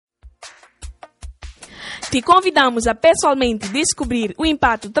Te convidamos a pessoalmente descobrir o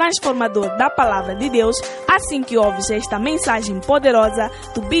impacto transformador da Palavra de Deus assim que ouves esta mensagem poderosa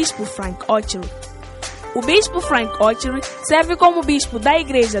do Bispo Frank Ochery. O Bispo Frank Ochery serve como Bispo da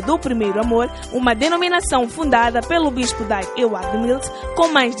Igreja do Primeiro Amor, uma denominação fundada pelo Bispo Dag Heward-Mills, com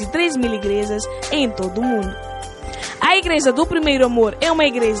mais de 3.000 igrejas em todo o mundo. A Igreja do Primeiro Amor é uma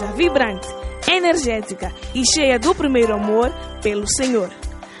igreja vibrante, energética e cheia do primeiro amor pelo Senhor.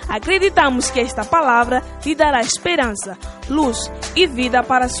 Acreditamos que esta palavra te dará esperança, luz e vida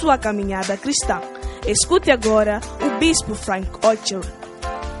para a sua caminhada cristã. Escute agora o Bispo Frank Ochery.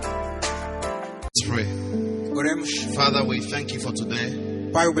 Let's pray. Oremos. Father, we thank you for today.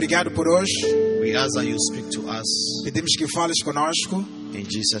 Pai, obrigado por hoje. We ask that you speak to us Pedimos que fales conosco in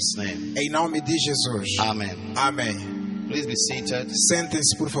Jesus' name. em nome de Jesus. Amen. Amém. Please be seated.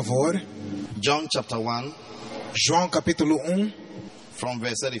 Sentem-se, por favor. John chapter 1 João capítulo 1, from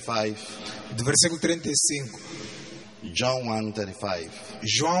verse 35. do versículo 35. John 1:35.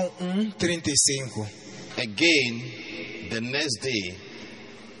 João 1, 35. Again, the next day,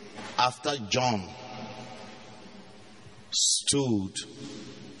 after John stood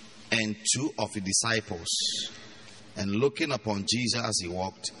and two of his disciples, and looking upon Jesus as he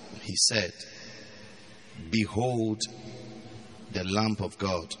walked, he said, "Behold the Lamb of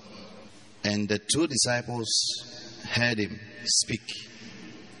God." And the two disciples heard him speak,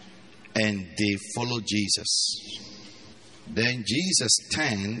 and they followed Jesus. Then Jesus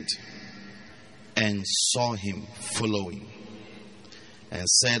turned and saw him following, and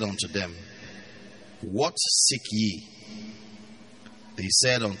said unto them, "What seek ye?" They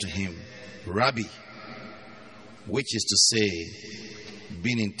said unto him, "Rabbi," which is to say,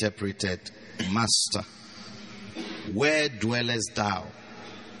 being interpreted, Master, where dwellest thou?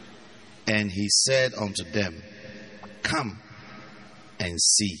 And he said unto them, "Come and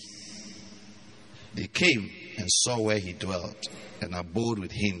see." They came and saw where he dwelt, and abode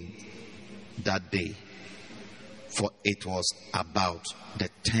with him that day. For it was about the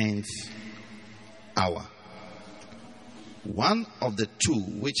 10th hour. One of the two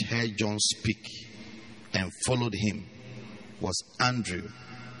which heard John speak and followed him was Andrew,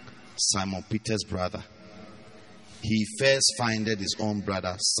 Simon Peter's brother. He first findeth his own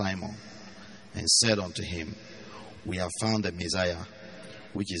brother Simon, and said unto him, "We have found the Messiah,"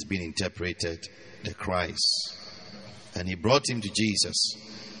 which is being interpreted, the Christ. And he brought him to Jesus.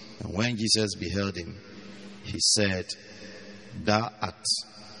 And when Jesus beheld him, he said, "Thou art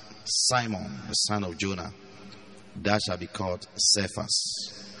Simon, the son of Jonah. Thou shalt be called Cephas,"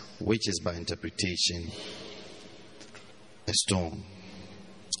 which is by interpretation a stone.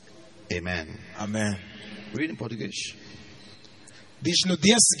 Amen. Amém. Read in Portuguese. Diz: no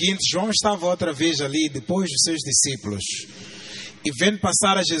dia seguinte, João estava outra vez ali, depois dos seus discípulos. E vendo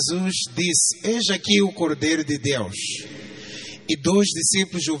passar a Jesus, disse: "Eis aqui o Cordeiro de Deus." E dois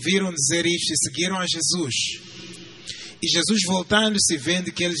discípulos ouviram dizer isto e seguiram a Jesus. E Jesus, voltando-se e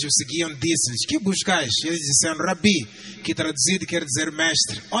vendo que eles o seguiam, disse-lhes: "Que buscais?" E eles disseram: "Rabi", que traduzido quer dizer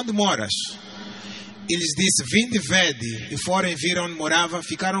mestre, "onde moras?" E lhes disse: "Vinde e vede." E foram e viram onde morava,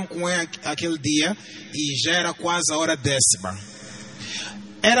 ficaram com ele aquele dia, e já era quase a hora 10ª.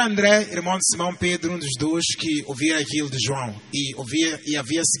 Era André, irmão de Simão Pedro, um dos dois que ouvira aquilo de João e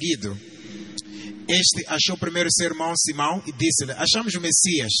havia seguido. Este achou primeiro seu irmão Simão e disse-lhe: "Achamos o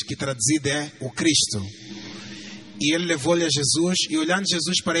Messias", que traduzido é o Cristo. E ele levou-lhe a Jesus, e olhando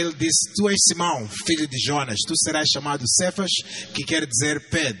Jesus para ele, disse: "Tu és Simão, filho de Jonas, tu serás chamado Cefas", que quer dizer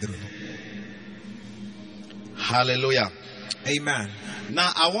Pedro. Hallelujah. Amen.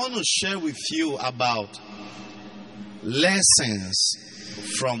 Now I want to share with you about lessons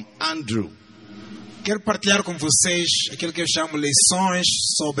from Andrew. Quero partilhar com vocês aquilo que eu chamo lições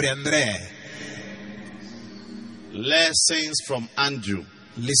sobre André. Lessons from Andrew.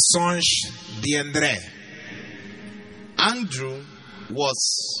 Lições de André. Andrew was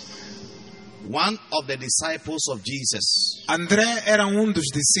one of the disciples of Jesus. André era um dos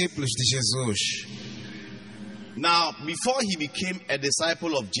discípulos de Jesus. Now, before he became a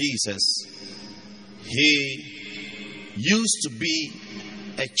disciple of Jesus, he used to be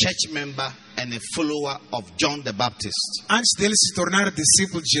a church member and a follower of John the Baptist. Antes dele se tornar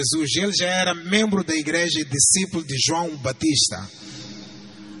discípulo de Jesus, ele já era membro da igreja e discípulo de João Batista.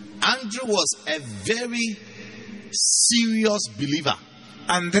 Andrew was a very serious believer.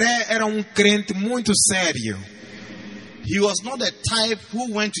 André era um crente muito sério. He was not the type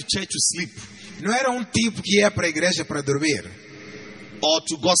who went to church to sleep Não era um tipo que ia para a igreja para dormir, or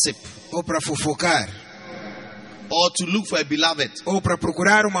to gossip ou para fofocar, or to look for a beloved. ou para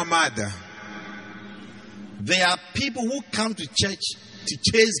procurar uma amada. There are people who come to church to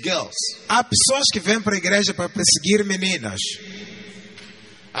chase girls. Há pessoas que vêm para a igreja para perseguir meninas.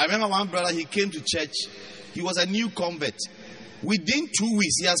 I remember one brother, he came to church. He was a new convert. Within 2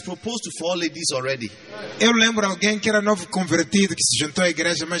 weeks, he has proposed to 4 ladies already. Eu lembro alguém que era novo convertido, que se juntou à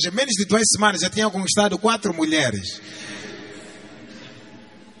igreja, mas em menos de 2 semanas já tinha conquistado 4 mulheres.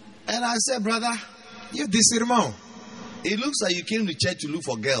 And I said, brother, E eu disse, irmão, it looks like you came to church to look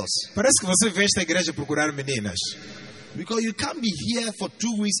for girls. parece que você veio a esta igreja procurar meninas. Because you can't be here for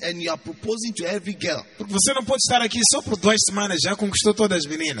 2 weeks and you are proposing to every girl. Porque você não pode estar aqui só por 2 semanas, já conquistou todas as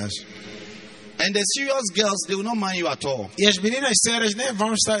meninas. And the serious girls, they will not mind you at all. E as meninas sérias nem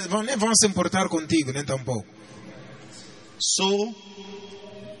vão se importar contigo, nem tampouco. So,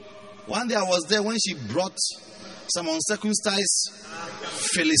 one day I was there when she brought some uncircumcised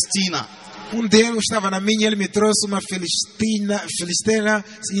Philistina. Dia eu estava na minha e ele me trouxe uma filistena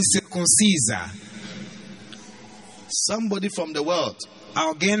incircuncisa. Somebody from the world.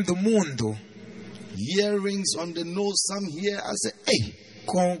 Alguém do mundo. Earrings on the nose, some here. I said, hey.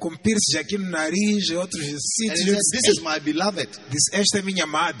 Com piercing aqui no nariz e outros sítios. This is my beloved. Esta é minha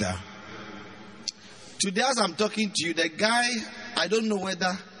amada. Today as I'm talking to you, the guy, I don't know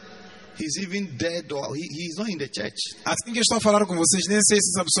whether he's even dead or he's not in the church. Assim que eu estou a falar com vocês, nem sei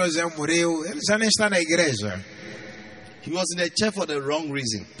se essa pessoa já morreu. Ele já nem está na igreja. He was in the church for the wrong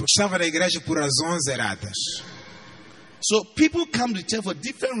reason. Porque estava na igreja por razões erradas. So people come to church for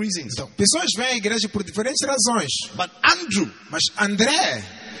different reasons. Então, pessoas vêm à igreja por diferentes razões. But Andrew, mas André,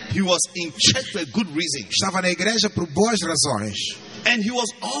 he was in church for a good reason. Estava na igreja por boas razões. And he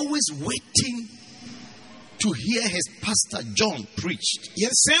was always waiting to hear his pastor John preach. E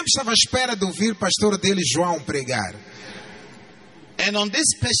ele sempre estava à espera de ouvir o pastor dele João pregar. And on this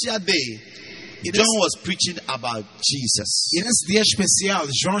special day, John was preaching about Jesus. E nesse dia especial,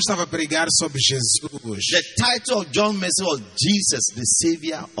 João estava a pregar sobre Jesus. The title of John's message was Jesus, the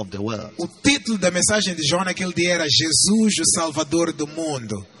Savior of the world. O título da mensagem de João naquele dia era Jesus, o Salvador do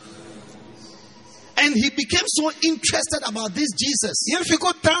mundo. And he became so interested about this Jesus. E ele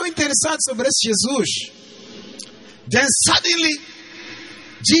ficou tão interessado sobre esse Jesus. Then suddenly,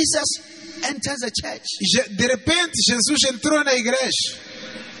 Jesus enters the church. E de repente, Jesus entrou na igreja.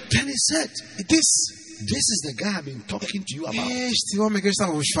 Then he said, this is the guy I've been talking to you about. Este homem que eu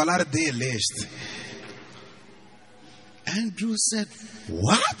estava a falar dele, este. Andrew said,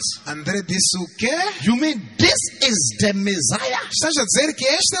 what? André disse o quê? You mean this is the Messiah? Estás a dizer que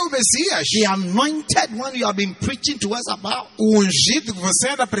este é o Messias? The anointed one you have been preaching to us about? O ungido que você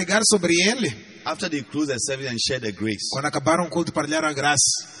anda a pregar sobre ele? After they closed the service and shared the grace, quando acabaram o culto, partilharam a graça.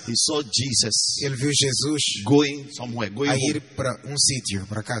 He saw Jesus. Ele viu Jesus going somewhere, going a ir home. para sítio,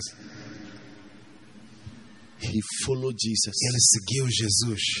 para casa. He followed Jesus. Ele seguiu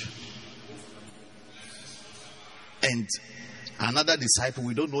Jesus. And another disciple,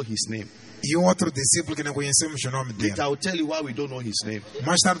 we don't know his name. E outro discípulo que não conhecemos o nome dele. I will tell you why we don't know his name.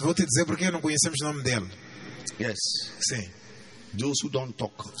 Mais tarde vou te dizer porque não conhecemos o nome dele. Yes. Sim. Those who don't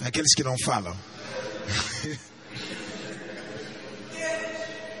talk. Aqueles que não falam.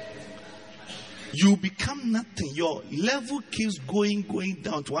 You become nothing. Your level keeps going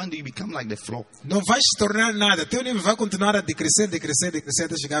down. To one day you become like the floor. Não vais se tornar nada. Teu nível vai continuar a decrescer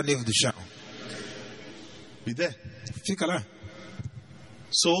até chegar ao nível do chão. Be there. Fica lá.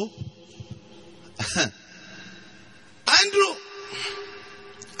 So,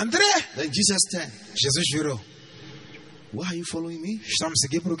 André. Then Jesus turned. Jesus virou. Why are you following me? Está me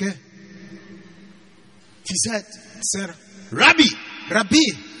seguindo por quê? He said, Rabbi.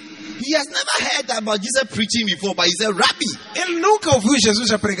 He has never heard about Jesus preaching before, but he said, Rabbi. Ele nunca ouviu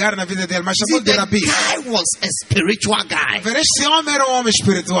Jesus a pregar na vida dele, mas chamou de Rabbi. The guy was a spiritual guy. Este homem era homem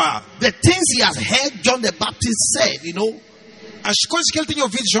espiritual. The things he has heard John the Baptist said, as coisas que ele tinha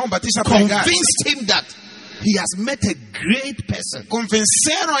ouvido João Batista pregar, convinced him that he has met a great person.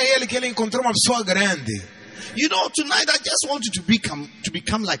 Convenceram a ele que ele encontrou uma pessoa grande. Tonight I just want you to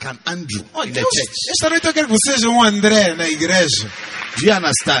become like an Andrew in the church. Esta noite eu quero que você seja André na igreja. Do you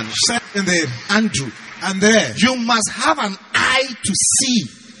understand? Está a entender? André, you must have an eye to see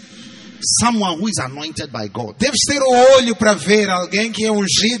someone who is anointed by God. Deves ter o olho para ver alguém que é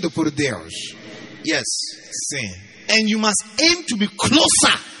ungido por Deus. Yes. Sim. And you must aim to be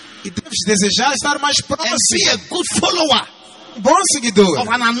closer. E deves desejar estar mais próximo. And be a good follower. Bom seguidor. Of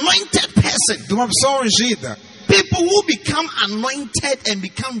an anointed person. De uma pessoa ungida. People who become anointed and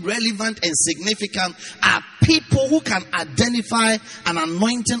become relevant and significant are people who can identify an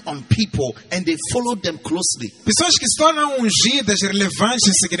anointing on people and they follow them closely. Pessoas que se tornam ungidas, relevantes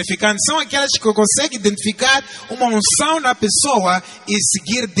e significantes são aquelas que conseguem identificar uma unção na pessoa e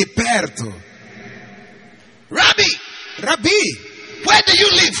seguir de perto. Rabbi, Where do you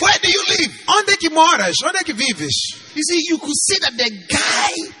live? Where do you live? Onde é que moras? Onde é que vives? You see, you could see that the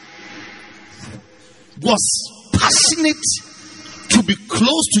guy was passionate to be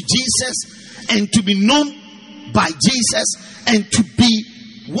close to Jesus and to be known by Jesus and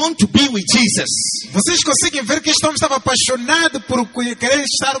want to be with Jesus. Vocês conseguem ver que este homem estava apaixonado por querer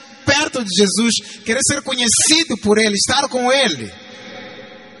estar perto de Jesus, querer ser conhecido por ele, estar com ele.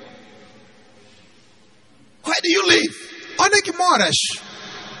 Where do you live? Onde é que moras?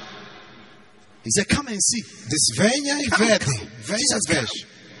 He said, come and see. Disse, venha e vede. Venha e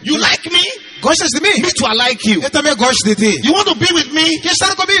veja. You like me? Gostas de mim? Me too, I like you. Eu também gosto de ti. You want to be with me? Quer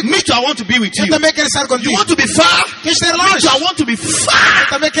estar comigo? Me too, I want to be with Eu you. também quero estar You contigo. want to be far? Quer estar Me longe? too, I want to be far. Eu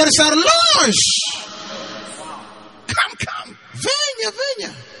também quero estar longe. Come. Venha,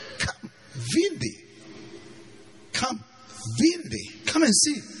 venha. Come. Vinde. Come. Vinde. Come and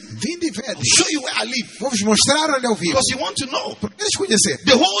see. Vinde e vede. Show you where I live. Vou vos mostrar onde eu vivo. Because you want to know. Queres conhecer?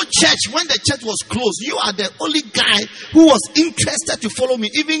 The whole church, when the church was closed, you are the only guy who was interested to follow me,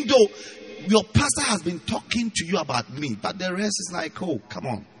 even though your pastor has been talking to you about me. But the rest is like, oh, come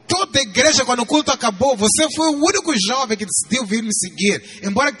on. Toda a igreja, quando o culto acabou, você foi o único jovem que decidiu vir me seguir.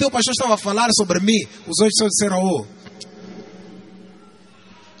 Embora que teu pastor estava a falar sobre mim, os outros só disseram, oh.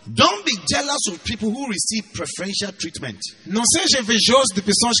 Don't be jealous of people who receive preferential treatment. Não seja invejoso de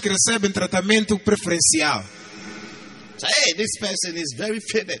pessoas que recebem tratamento preferencial. Say, hey, this person is very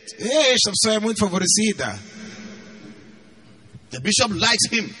favored. Esta pessoa é muito favorecida. The bishop likes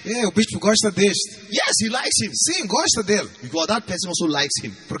him. O bispo gosta deste. Yes, he likes him. Sim, gosta dele. Because that person also likes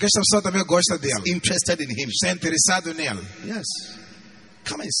him. Porque esta pessoa também gosta dele. Interested in him. Está interessado nele. Yes.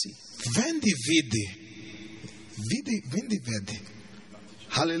 Come and see. Vende e vide. Vende e vede.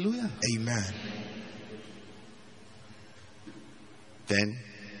 Hallelujah. Amen. Then,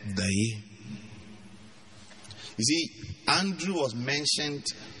 daí, you see, Andrew was mentioned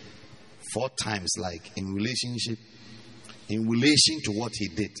 4 times, like in relation to what he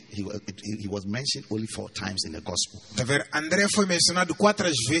did. He was mentioned only 4 times in the gospel. Tá vendo? André foi mencionado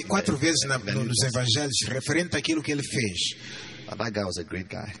 4 vezes nos evangelhos referente àquilo que ele fez. But that guy was a great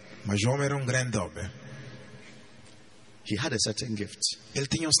guy. Mas o homem era um grande homem. He had a certain gift. Ele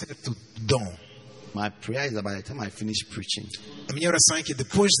tinha um certo dom. My prayer is that by the time I finish preaching, a minha oração é que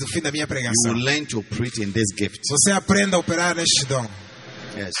depois do fim da minha you pregação, will learn to operate in this gift. você aprenda a operar neste dom.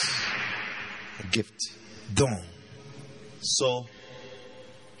 Yes, a gift. Dom. So,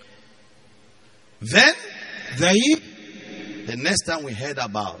 then, daí, the next time we heard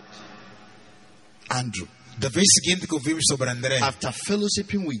about Andrew, da vez seguinte que ouvimos sobre André, after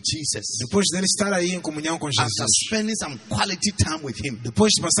fellowshipping with Jesus, depois dele estar aí em comunhão com Jesus, after spending some quality time with him,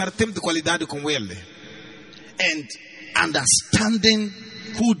 depois de passar tempo de qualidade com ele, and understanding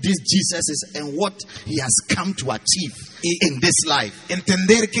who this Jesus is and what he has come to achieve in this life,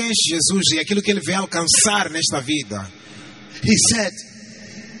 entender quem é Jesus e aquilo que ele veio alcançar nesta vida, he said,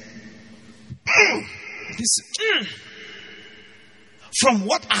 from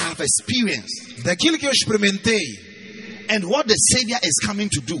what I have experienced, daquilo que eu experimentei, and what the Savior is coming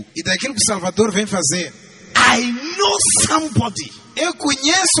to do, e daquilo que o Salvador vem fazer, I know somebody eu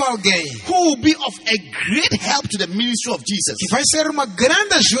conheço alguém who will be of a great help to the ministry of Jesus. que vai ser uma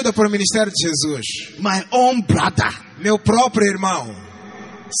grande ajuda para o ministério de Jesus. My own brother, meu próprio irmão,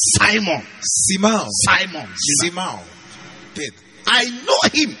 Simon. Pedro. I know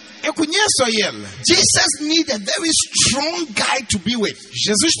him. Eu conheço a ele. Jesus needs a very strong guy to be with.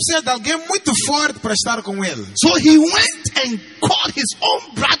 Jesus precisa de alguém muito forte para estar com ele. So he went and called his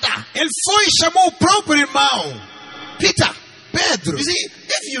own brother. Ele foi e chamou o próprio irmão, Pedro. You see,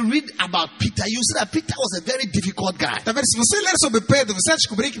 if you read about Peter, you see that Peter was a very difficult guy. Tá vendo? Se você ler sobre Pedro, você vai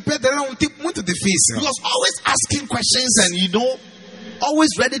descobrir que Pedro era um tipo muito difícil. He was always asking questions and always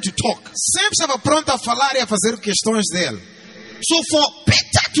ready to talk. Sempre estava pronto a falar e a fazer questões dele. So for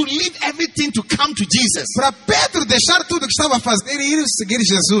Peter to leave everything to come to Jesus, para Pedro deixar tudo que estava a fazer e ir seguir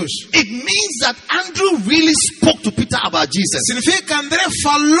Jesus, it means that Andrew really spoke to Peter about Jesus. Significa que André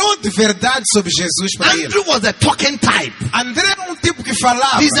falou de verdade sobre Jesus para ele. Andrew was the talking type. André era um tipo que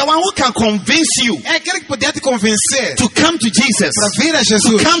falava. He's the one who can convince you. É aquele que podia te convencer to come to Jesus, para vir a Jesus,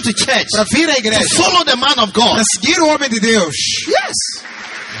 to come to church, para vir à igreja, to follow the man of God, para seguir o homem de Deus. Yes.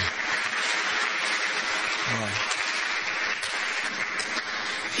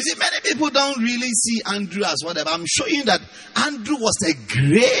 You see, many people don't really see Andrew as whatever. I'm showing you that Andrew was a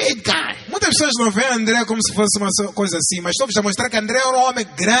great guy. Muitas pessoas não veem André como se fosse uma coisa assim, mas estou a mostrar que André era um homem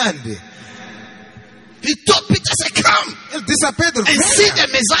grande. He told Peter, said, come Ele disse a Pedro, and see venha, the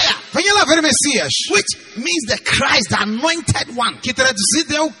Messiah. venha lá ver o Messias. Which means the Christ, the anointed one. Que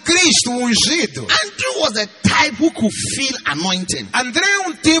traduzido é o Cristo, o ungido. Andrew was a type who could feel anointing. André é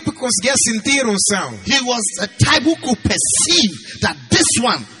um tipo que conseguia sentir unção. He was a type who could perceive that this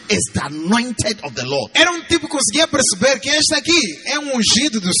one is the anointed of the Lord. Era um tipo que conseguia perceber que este aqui é um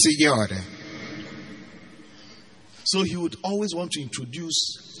ungido do Senhor. So he would always want to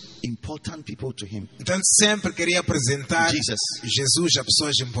introduce important people to him. Então sempre queria apresentar Jesus. Jesus a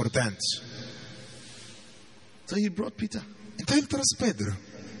pessoas importantes. So he brought Peter. Então ele trouxe Pedro.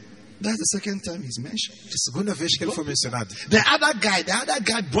 That's the second time he's mentioned. A segunda vez que ele foi mencionado. The other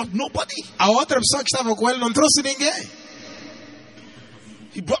guy brought nobody. A outra pessoa que estava com ele não trouxe ninguém.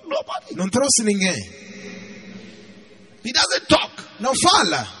 He brought nobody. Não trouxe ninguém. He doesn't talk. Não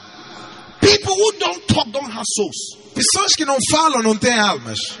fala. People who don't talk don't have souls. Pessoas que não falam não têm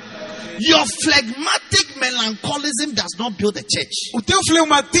almas. Your phlegmatic melancholism does not build a church. O teu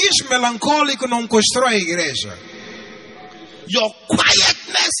fleumatismo melancólico não constrói a igreja. Your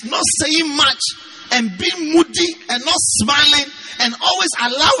quietness, not saying much, and being moody and not smiling, and always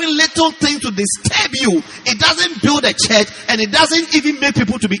allowing little things to disturb you, it doesn't build a church, and it doesn't even make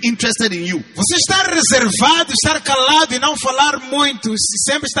people to be interested in you. Você estar reservado, estar calado e não falar muito,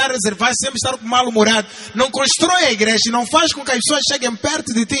 sempre estar reservado, sempre estar mal-humorado, não constrói a igreja e não faz com que as pessoas cheguem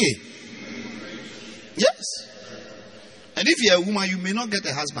perto de ti. Yes. And if you're a woman, you may not get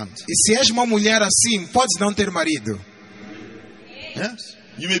a husband. E se és uma mulher assim, podes não ter marido. Yes.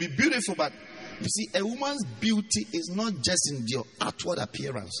 You may be beautiful, but you see, a woman's beauty is not just in your outward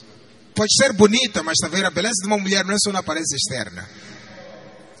appearance. Pode ser bonita, mas talvez a beleza de uma mulher não é só na aparência externa.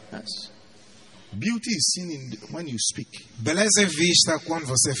 Yes. Beauty is seen when you speak. Beleza é vista quando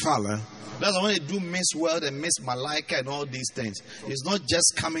você fala. That's why when they do Miss World and Miss Malaika and all these things, it's not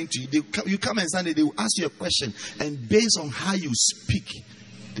just coming to you. You come and stand there, they will ask you a question, and based on how you speak,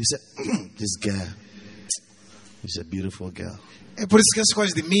 they say, this girl is a beautiful girl. É por isso que essas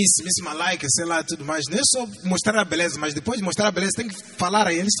coisas de Miss Malaika, sei lá, tudo mais, não é só mostrar a beleza, mas depois de mostrar a beleza, tem que falar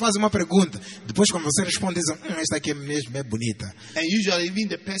aí. Eles fazem uma pergunta. Depois, quando você responde, dizem, esta aqui mesmo é bonita. And usually, even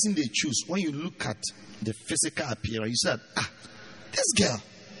the person they choose, when you look at the physical appearance, you said, this girl,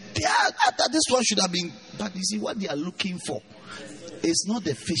 this one should have been. But you see, what they are looking for is not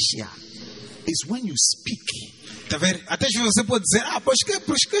the facial, it's when you speak. Tá vendo? Até você pode dizer,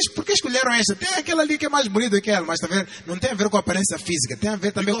 por que escolheram esta? Tem aquela ali que é mais bonita que ela, mas tá vendo? Não tem a ver com a aparência física, tem a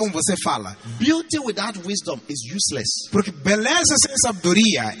ver também com como você fala. Beauty without wisdom is useless. Porque beleza sem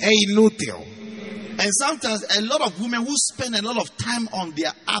sabedoria é inútil. And sometimes a lot of women who spend a lot of time on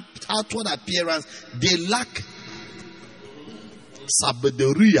their outward appearance, they lack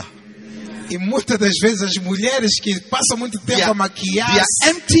sabedoria. E muitas das vezes as mulheres que passam muito tempo a maquiar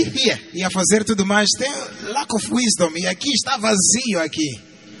empty here. E a fazer tudo mais têm lack of wisdom. E aqui está vazio aqui.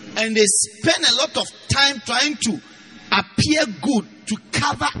 And they spend a lot of time trying to appear good to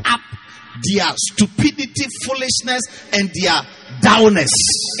cover up their stupidity, foolishness and their downness.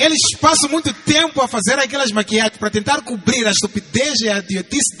 Eles passam muito tempo a fazer aquelas maquiagens para tentar cobrir a estupidez e a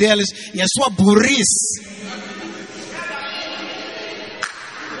idiotice deles e a sua burrice.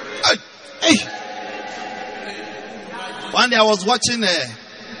 Hey. One day I was watching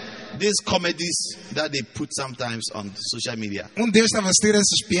these comedies that they put sometimes on social media. Dia eu estava assistindo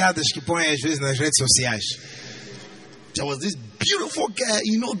essas piadas que põem às vezes nas redes sociais. There was this beautiful girl,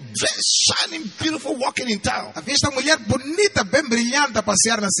 dressed, shining, beautiful, walking in town. Havia esta mulher bonita, bem brilhante a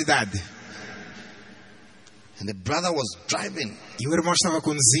passear na cidade. And the brother was driving. E o irmão estava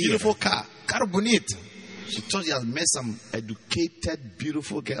conduzindo. Beautiful car. Carro bonito. She thought he had met some educated,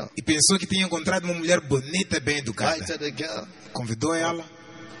 beautiful girl. E pensou que tinha encontrado uma mulher bonita e bem educada. Invited the girl. Convidou ela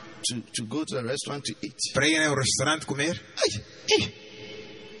to go to the restaurant to eat. Para ir ao restaurante comer.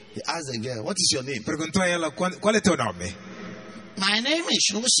 He asked the girl, "What is your name?" Perguntou a ela, qual é teu nome? My name is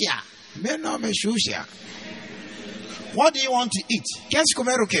Xuxia. Meu nome é Xuxia. What do you want to eat? Queres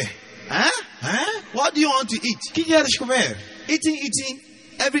comer o quê? What do you want to eat? O que queres comer? Eating,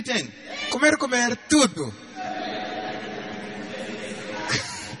 everything. Comer, tudo.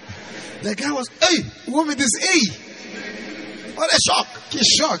 The guy was, O homem disse, what a shock. Que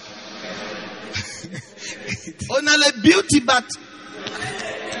choque. Only beauty, but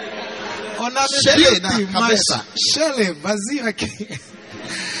Shelley na cabeça. Shelley, vazio aqui.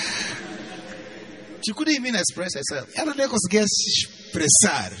 She couldn't even express herself. Ela nem conseguia se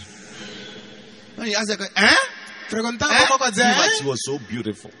expressar. When he asked her, Perguntava como dizer, but she was so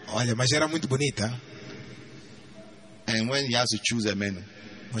beautiful. Olha, mas era muito bonita. And when he has to choose a menu,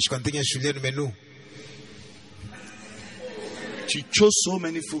 Mas quando tinha que escolher o menu, She chose so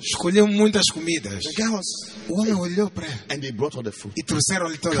many foods. Escolheu muitas comidas. The guy was, O homem olhou para ela and they brought all the food. e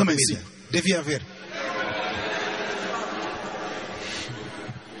trouxeram-lhe toda a Come and comida. Devia ver.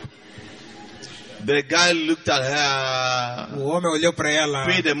 The guy looked at her, O homem olhou para ela,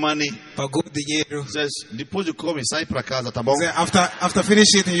 paid the money, pagou o dinheiro. says, depois de comer, sai para casa, tá bom? Said, after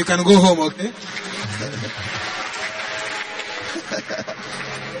finish eating, you can go home, okay?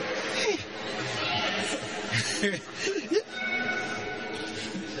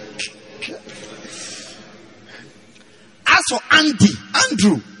 As for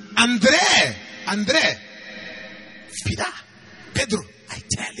Andrew, André, Peter, Pedro, I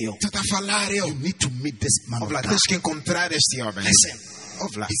tell you, tu está a falar, eu. you need to meet this man of Ouve lá, God. tens que encontrar este homem. Listen,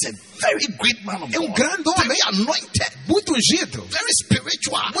 Ouve lá. he's a very great man of É God. grande homem, Very anointed, muito ungido, very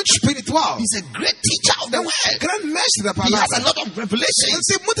spiritual. muito espiritual. He's a great teacher of the word. Grande mestre da He has a palavra. lot of Ele revelations.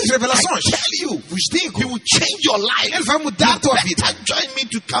 tem muitas I revelações. tell you, Vos he digo, will change your life. ele vai mudar a tua vida. Better join me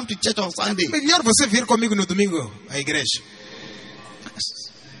to come to church on Sunday. Melhor você vir comigo no domingo à igreja.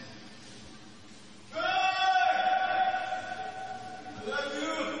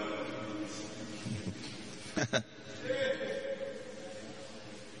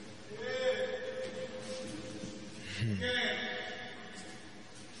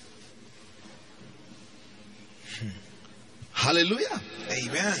 Hallelujah.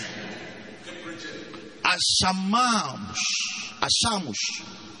 Amen. Achamos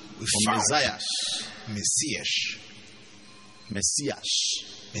We from found Messias,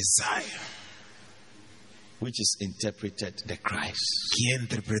 Messiah, which is interpreted the Christ. que é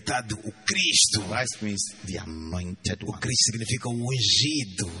interpretado o Cristo. Christ means the anointed O one. Cristo significa o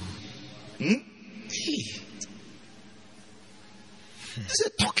ungido. He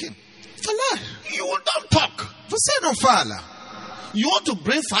said, talking. Falar. You don't talk. Você não fala. You want to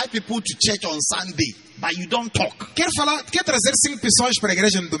bring 5 people to church on Sunday, but you don't talk. Quer trazer 5 pessoas para a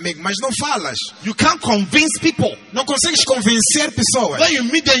igreja no domingo, mas não falas. You can't convince people. Não consegues convencer pessoas. When you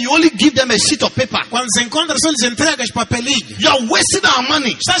meet them, you only give them a sheet of paper. Quando se encontra, só lhes entregas papelinho. You are wasting our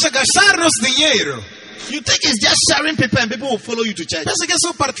money. Estás a gastar nosso dinheiro. You think it's just sharing paper and people will follow you to church. Pensa que é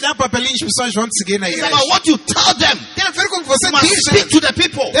só partilhar papelinhos, pessoas vão te seguir na It's igreja. about what you tell them. Tem a ver com o que você You must diz. speak to the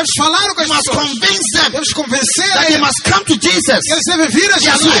people. Deves falar com as You must pessoas. convince them Deves convencer that they eles must come to Jesus. que eles devem vir a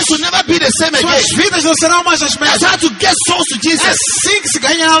Their lives will Jesus. never be the same again. Suas vidas não serão mais as That's mesmas. how to get souls to É Jesus. assim que se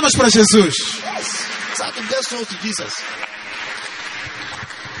ganha almas para Jesus. That's how to get souls to Jesus.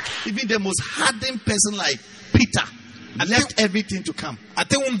 Even the most hardened person like Peter left everything to come.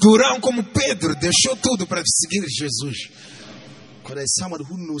 Até durão como Pedro deixou tudo para seguir Jesus. Because there's someone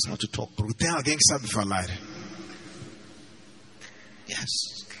who knows how to talk. Porque tem alguém que sabe falar. Yes.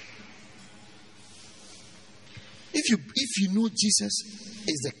 If you know Jesus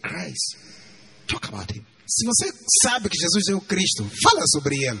is the Christ, talk about him. Se você sabe que Jesus é o Cristo, fala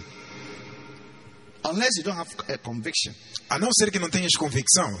sobre ele. Unless you don't have a conviction A não ser que não tenhas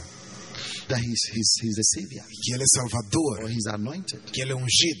convicção that he's the Savior que ele é Salvador, or he's anointed. que ele é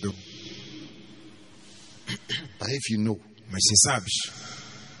ungido. But if you know, Mas se sabes,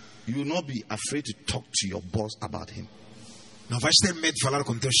 you will not be afraid to talk to your boss about him. não vais ter medo de falar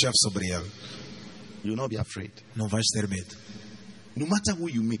com o teu chefe sobre ele. You will not be afraid. Não vais ter medo. No matter who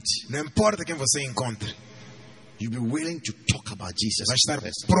you meet, Não importa quem você encontre, you'll be willing to talk about Jesus. vais estar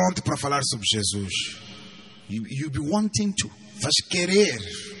first. pronto para falar sobre Jesus. You'll be wanting to. Vais querer.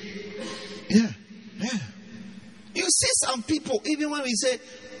 Yeah. É. You see some people, even when we say,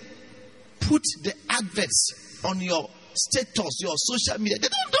 put the adverts on your status, your social media, they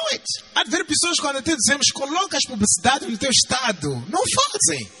don't do it. Há de ver pessoas quando até dizemos coloca as publicidades no teu estado. Não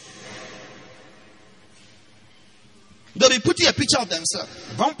fazem. They'll be putting a picture of themselves.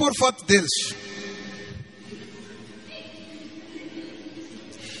 Vão pôr foto deles.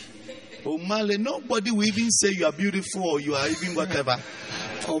 Oh, Marley, nobody will even say you are beautiful or you are even whatever.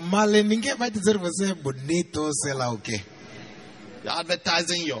 Oh, Male, ninguém vai dizer você é bonito ou sei lá o quê. You're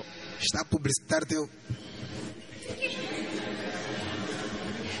advertising your. Está a publicitar teu.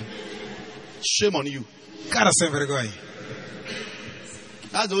 Shame on you. Cara sem vergonha.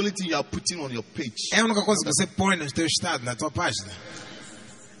 That's the only thing you are putting on your page. É a única coisa que você põe no teu estado, na tua página.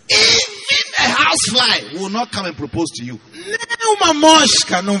 Even a housefly will not come and propose to you. Nem uma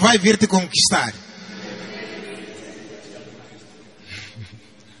mosca não vai vir te conquistar.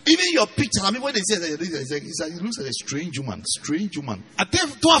 Even your picture, I mean, when they say that, it looks like a strange woman. Strange woman. Até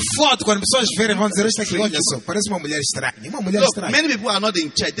tua foto, quando as pessoas verem, vão dizer: esta aqui, olha só, parece uma mulher estranha. Uma mulher Look, estranha. many people are not in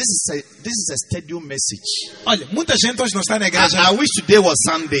church. This is a stadium message. Olha, muita gente hoje não está na igreja. I wish today was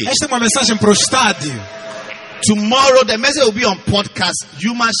Sunday. Esta é uma mensagem para o estádio. Tomorrow the message will be on podcast.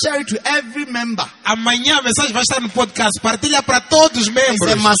 You must share it to every member. Amanhã a mensagem vai estar no podcast. Partilha para todos os It's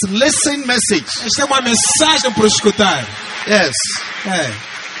a membros. must listen message. Esta é uma mensagem para escutar. Yes.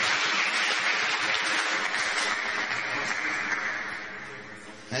 É.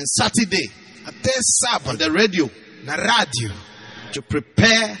 And Saturday Até on sábado, the radio na rádio, to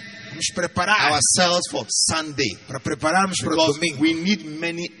prepare vamos preparar ourselves for Sunday. para prepararmos para o Because domingo. we need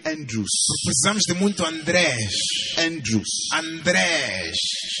many Andrews. Precisamos de muito Andrés. Andrés.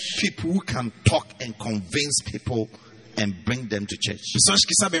 People who can talk and convince people and bring them to church. Pessoas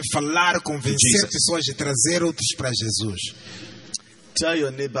que sabem falar, convencer Jesus. pessoas e trazer outros para Jesus. Tell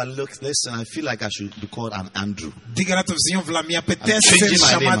your neighbor, look, listen, I feel like I should be called an Andrew. Diga na tua vizinha, lá, me I'm apetece ser changing my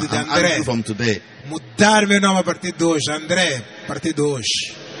chamado name. de I'm André. Andrew from today. Mudar meu nome a partir de hoje. André, a partir de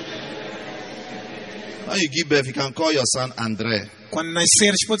hoje. When you give birth, you can call your son André. Quando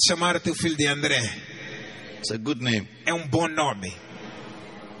nasceres, pode chamar teu filho de André. It's a good name. É bom nome.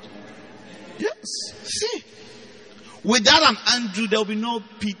 Yes. See. Without an Andrew, there will be no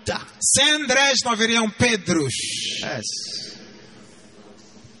Peter. Sem Andrés não haveriam Pedros. Yes.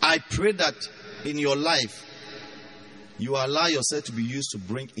 I pray that in your life, you allow yourself to be used to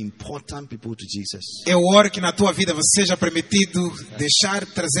bring important people to Jesus. Eu oro que na tua vida você seja permitido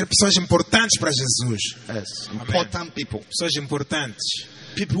trazer pessoas importantes para Jesus. Yes. Important people. Pessoas importantes.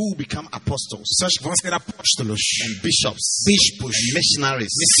 People who will become apostles Pessoas que vão ser apóstolos, and bishops bispos, and missionaries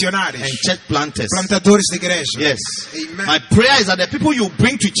missionários, and church planters. plantadores de igreja. Yes. Amen. My prayer is that the people you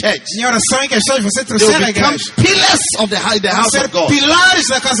bring to church, Minha oração é que as pessoas você they trouxer will à become igreja. pillars of the Vão house ser of God. pilares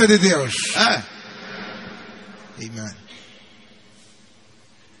da casa de Deus. Ah, Amen.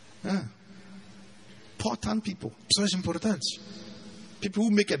 ah. Important people. Pessoas importantes. People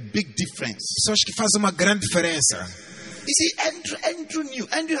who make a big difference. Pessoas que fazem uma grande diferença. You see, Andrew knew.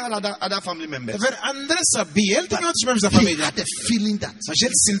 Andrew had other family members. Tá vendo? André sabia, ele tinha outros membros da He família. had a feeling that Mas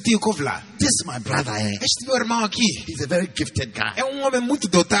ele sentiu que houve lá. this my brother, Este meu irmão aqui he's a very gifted guy. é homem muito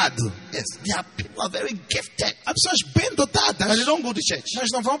dotado. Yes, there are people who are very gifted, Há pessoas bem but dotadas, they don't go to church. mas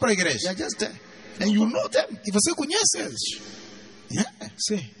não vão para a They igreja. are just there, and you know them. E você conhece eles. Yeah.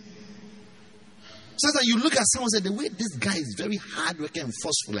 Sim. So that you look at someone and say, the way this guy is very hardworking and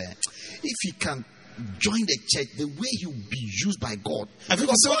forceful, if he can join the church, the way he will be used by God.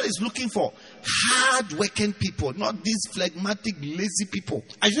 Because God is looking for hardworking people, not these phlegmatic, lazy people.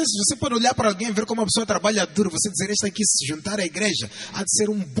 Às vezes você pode olhar para alguém e ver como uma pessoa trabalha duro. Você dizer, este aqui se juntar à igreja há de ser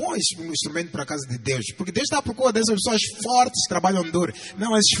um bom instrumento para a casa de Deus. Porque Deus está à procura dessas pessoas fortes que trabalham duro.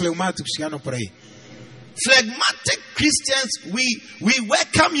 Não esses fleumáticos que andam por aí. Phlegmatic Christians, we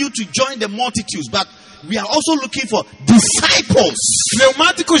welcome you to join the multitudes, but we are also looking for disciples.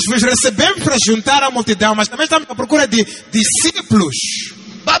 Fleumáticos vos recebemos para juntar à multidão, mas também estamos à procura de discípulos.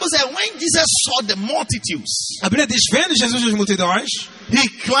 Bible says when Jesus saw the multitudes, A Bíblia diz, vendo Jesus as multidões, he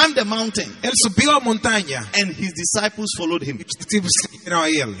climbed the mountain ele subiu a montanha. and his disciples followed him. Os discípulos seguiram a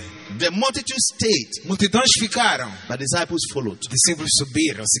ele. The multitude stayed, Multidões ficaram. but disciples followed. Discípulos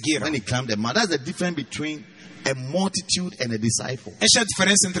subiram, seguiram. When he climbed the mountain, that's the difference between a multitude and a disciple. Esta é a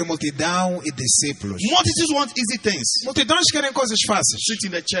diferença entre multidão e discípulos. Multitudes want easy things. Multidões querem coisas fáceis. Sit in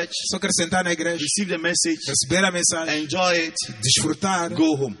the church, Só quer sentar na igreja, receive the message, receber a mensagem, enjoy it, desfrutar,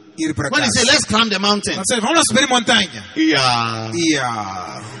 go home. ir para When he say, casa. let's climb the mountain, Ou seja, vamos lá subir montanha. yeah,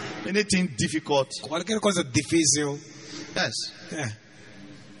 E anything difficult, qualquer coisa difícil. yes. É.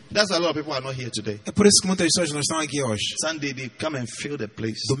 That's why a lot of people are not here today. É por isso que muitas pessoas não estão aqui hoje. Sunday they come and fill the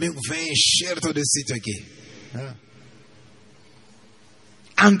place. Domingo vem encher todo esse sítio aqui. Yeah.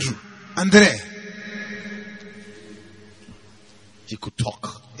 Andrew, André, he could talk.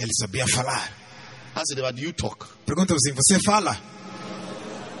 ele sabia falar. I said, but you talk. Pergunta assim, você fala?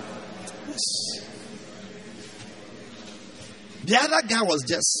 The other guy was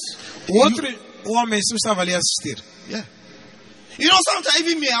just, O outro homem só estava ali a assistir. yeah. You know, sometimes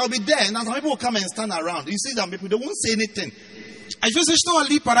even me, I'll be there, and some people will come and stand around. You see some people, they won't say anything. Às vezes eu estou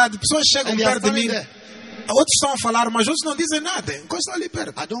ali parado, pessoas chegam And they are perto de standing mim. there. Outros estão a falar, mas outros não dizem nada. Encostam ali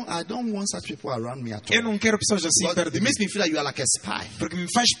perto. I don't want such people around me at Eu all. não quero pessoas assim But perto de it mim. makes me feel like you are like a spy. Porque me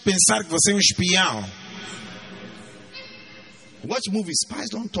faz pensar que você é um espião. Watch movies, spies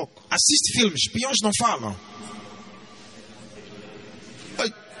don't talk. Assiste filmes, espiões não falam.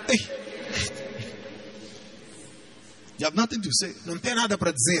 Ei, You have nothing to say. não tem nada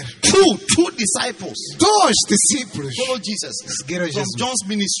para dizer. Two disciples 2 discípulos follow Jesus seguiram from Jesus. John's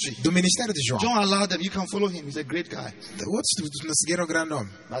ministry. Do ministério de João. John allowed them. You can follow him. He's a great guy. Outros não seguiram o grande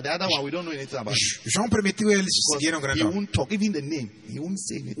homem. But the other one, we don't know anything about him. João permitiu eles Because seguirem o grande he homem. won't talk. Even the name, he won't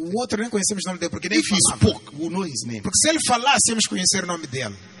say anything. O outro nem conhecemos o nome dele, porque nem If he falava. spoke, we'll know his name. Porque se ele falasse, íamos conhecer o nome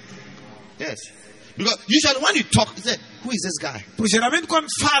dele. Yes. Because usually when you talk, you say, who is this guy? Porque geralmente quando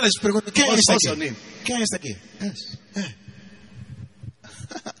falas, pergunta, quem é este What's your aqui? name? Quem é este aqui? Yes.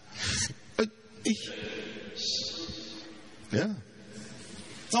 Yeah.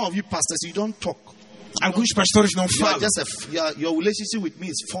 Some of you pastors, you don't talk. Alguns pastores não You are falam. just your relationship with me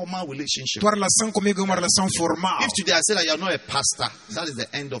is formal relationship. Tua relação comigo é uma relação formal. If today I say that you are not a pastor, that is the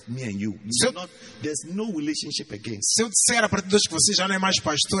end of me and you. So- There's no relationship again. Se eu disser a partir de hoje que você já não é mais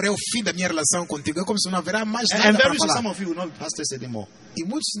pastor, é o fim da minha relação contigo. É como se não haverá mais And nada para very soon some falar. of you will not be pastors anymore. E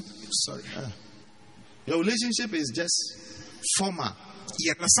muitos, sorry. Your relationship is just formal. E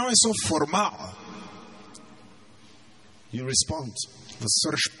a relação é só formal. You respond. Você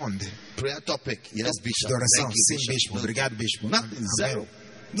só responde. Prayer topic. Yes, Bishop. De oração, Thank you, sim, Bishop. bispo. Obrigado, bispo. Nothing, Amém. zero.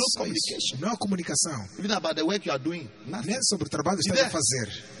 No Só communication. isso. Não há comunicação. Even about the work you are doing. Nothing. Nem sobre o trabalho que E estás a there?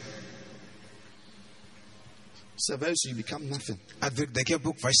 fazer. So very soon you become nothing. Daqui a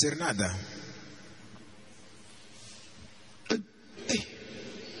pouco vai ser nada.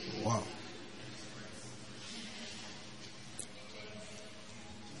 Uau.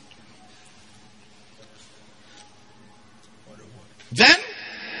 Then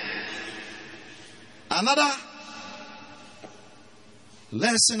another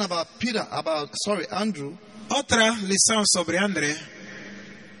lesson about Andrew. Outra lição sobre André.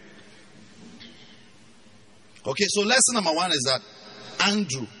 Okay, so lesson number 1 is that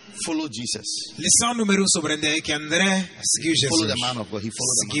Andrew followed Jesus. Lição número 1 sobre André é que André seguiu Followed Jesus. the man of God. He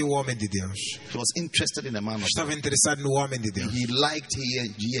followed the man. Seguiu o homem de Deus. He was interested in the man of God. Estava interessado no homem de Deus. He liked,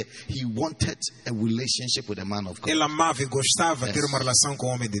 he wanted a relationship with the man of God. Ele amava e gostava de ter Yes. uma relação com o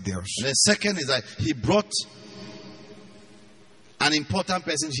homem de Deus. And the second is that he brought an important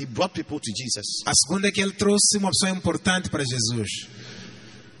person. He brought people to Jesus A segunda é que ele trouxe uma pessoa importante para Jesus.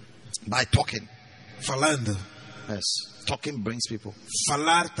 by talking. Falando. Yes, talking brings people.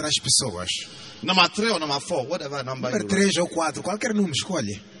 Falar traz pessoas. Number 3 or number 4, whatever number Número you 3 ou 4, qualquer número,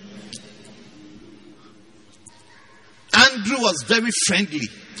 escolhe. Andrew was very friendly.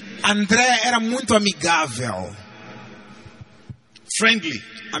 André era muito amigável. Friendly.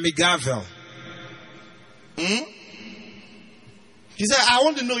 Amigável. He said, I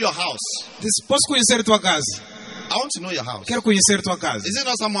want to know your house. Disse, posso conhecer tua casa? I want to know your house. Quero conhecer tua casa. Is it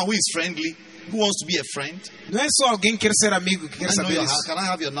not someone who is friendly, who wants to be a friend? Não é só alguém que quer ser amigo, que quer Can I know saber your isso. house? Can I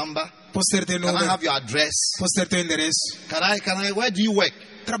have your number? Posso ter teu Can I número? have your address? Posso ter teu endereço? Where do you work?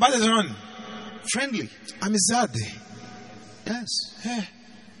 Trabalhas onde? Friendly. Amizade. Yes. É,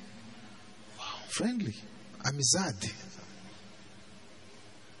 Friendly. amizade.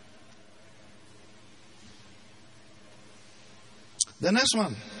 The next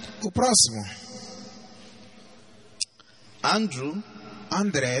one. O próximo. Andrew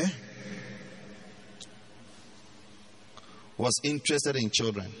André was interested in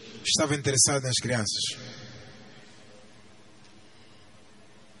children. estava interessado nas crianças.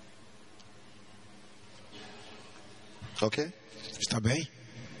 Okay? Está bem?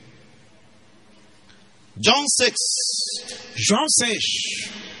 John 6. João 6,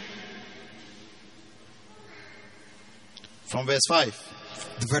 From verse 5.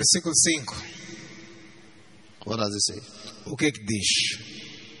 do versículo 5. What does it say? O que é que diz?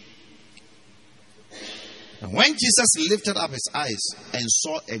 And when Jesus lifted up his eyes and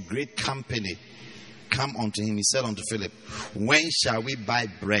saw a great company come unto him, he said unto Philip, when shall we buy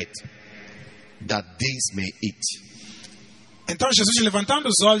bread that these may eat? Então Jesus, levantando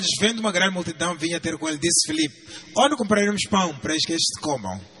os olhos, vendo uma grande multidão, vinha ter com ele, disse Filipe, onde compraremos pão para que estes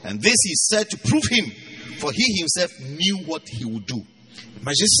comam? And this he said to prove him, for he himself knew what he would do.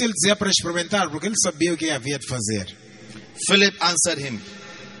 Mas isso ele dizia para experimentar, porque ele sabia o que havia de fazer. Philip answered him,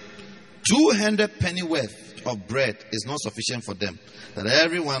 200 pennyworth of bread is not sufficient for them, that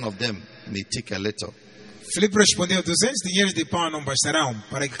every one of them may take a little. Filipe respondeu, 200 dinheiros de pão não bastarão,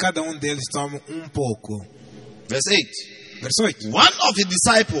 para que cada um deles tome um pouco. Verse 8. Verso 8. One of the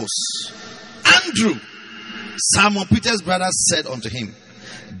disciples, Andrew, Simon Peter's brother, said unto him,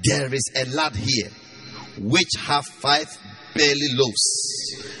 there is a lad here which have 5 barley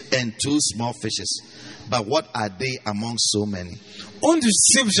loaves and 2 small fishes. But what are they among so many? Dos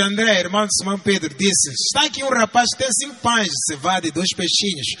discípulos de André, irmão de Simão Pedro, disse, está aqui rapaz que tem 5 pães de cevada e 2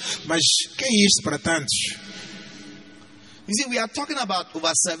 peixinhos. Mas que é isto para tantos? You see, we are talking about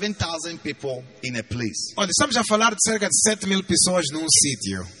over 7,000 people in a place. Olha, estamos a falar de cerca de 7,000 pessoas num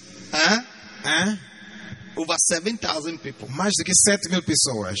sítio. Huh? Over 7,000 people Mais do que 7,000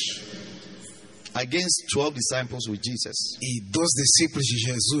 pessoas. against 12 disciples with Jesus. E 12 discípulos de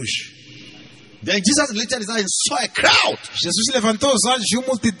Jesus. Then Jesus lifted his eyes and saw a crowd. Jesus levantou os olhos e viu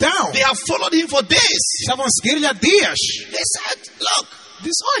multidão. They have followed him for days. Estavam a seguir-lhe há dias. They said, look,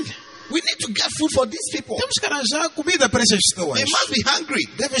 Diz, olha, We need to get food for these people. Temos que arranjar comida para essas pessoas. They must be hungry.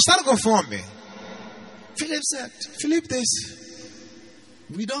 Devem estar com fome. Philip said, Filipe disse,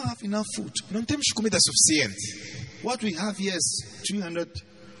 we don't have enough food. não temos comida suficiente. What we have here is 200,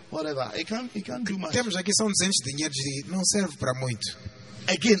 whatever. It can't do much. Temos aqui são 200 dinheiros e não serve para muito.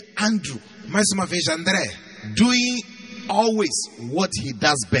 Again, Andrew, Mais uma vez, André, doing always what he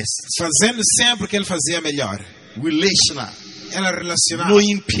does best. fazendo sempre o que ele fazia melhor. Relational, Ela relacionava,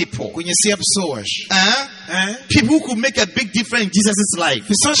 knowing people. conhecia pessoas. People who could make a big difference in Jesus' life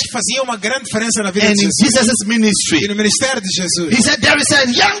Pessoas que faziam uma grande diferença na vida and de in Jesus Jesus' e ministry. no ministério de Jesus. He said, there is a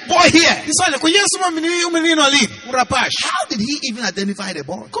young boy here. Disse, olha, conheço um menino ali, um rapaz. How did he even identify the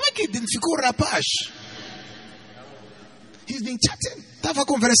boy? Como é que identificou o rapaz? He's been chatting. Estava a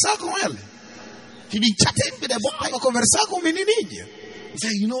conversar com ele. He's been chatting with the boy. Estava a conversar com o menininho. He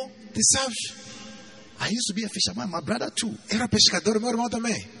said, you know, Tu sabes, I used to be a fisherman, my brother too. era pescador, meu irmão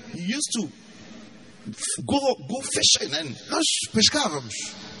também. He used to go fishing, and Nós pescávamos.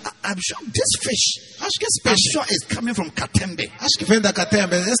 I'm sure this fish, Acho que esse I'm peixe, sure it's coming from Katembe. acho que vem da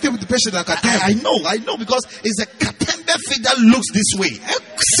Catembe. Esse tipo de peixe da I Catembe. know, because it's a Katembe fish that looks this way. Eu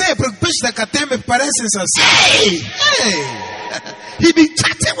sei, porque peixe da Catembe parecem assim. Hey! Ei! He been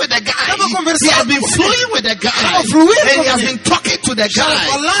chatting with the guy. Estava He conversando has been com flowing with the guy. Estava fluindo And com he has ele. been talking to the Estava a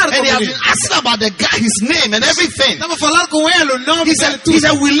falar guy. And com he has ele. been asking about the guy, his name and everything. Estava a falar com ele, o nome He's dele, a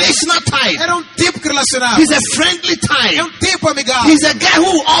tudo. relational type. Era um tipo que relacionava. He's a friendly type. É um tipo amigável. He's a guy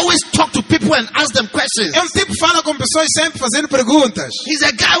who always talk to people and ask them questions. É um tipo que fala com pessoas sempre fazendo perguntas. He's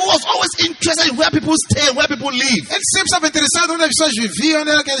a guy who was always interested in where people stay, where people live. Ele sempre estava interessado onde as pessoas viviam,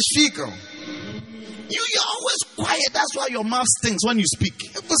 onde é que eles ficam. You're always quiet. That's why your mouth stinks when you speak.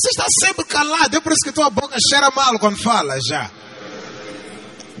 Você está sempre calado, é por isso que tua boca cheira mal quando fala já.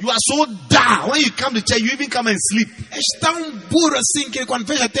 You are so dull. When you come to church, you even come and sleep. És tão burro assim que quando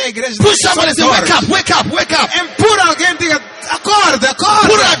vejo até a igreja... Push somebody and say, só wake dorme. up, wake up, wake up. Empurra alguém e diga, acorda, Put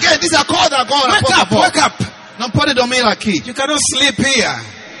acorda. it again. This is a call that God. Wake up, wake up. Não pode dormir aqui. You cannot sleep here.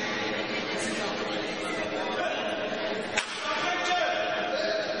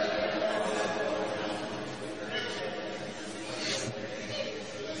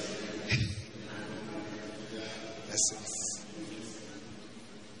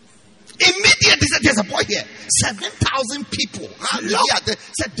 Immediately said, there's a boy here. 7,000 people. Hallelujah. They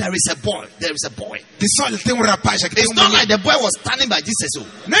said, there is a boy. There is a boy. Disse, olha, tem um rapaz aqui. Tem It's um not menino. like the boy was standing by Jesus. Oh,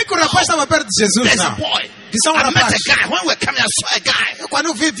 Nem que o rapaz estava perto de Jesus, there's a não. boy. Disse, é um I met rapaz. a guy. When we were coming, I saw a guy. Eu, quando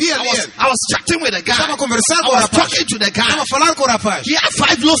eu vi ali, I was chatting with a guy. estava conversando I com o was rapaz. talking to the guy. Estava falando com o rapaz. He had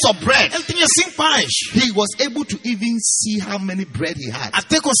 5 loaves of bread. Ele tinha 5 pães. He was able to even see how many bread he had.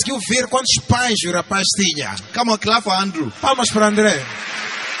 Até conseguiu ver quantos pães o rapaz tinha. Come on, clap for Andrew. Palmas para André.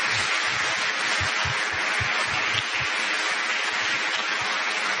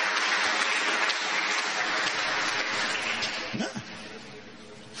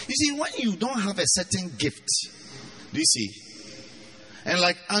 You see, when you don't have a certain gift, do you see? And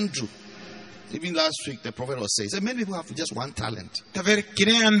like Andrew, even last week the prophet was saying, so many people have just one talent. Está a ver? Que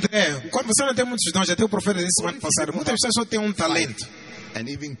nem André. Quando você não tem muitos dons, até o profeta disse semana passada, muitas pessoas só têm um talento. And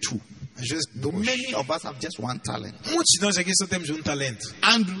even 2. Às vezes, dois. Many of us have just one talent. Muitos de nós aqui só temos um talento.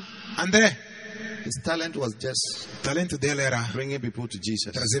 Andrew, André, his talent was just o talento dele era bringing people to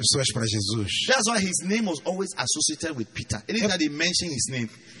Jesus. trazer pessoas para Jesus. That's why his name was always associated with Peter. Anytime they mention his name,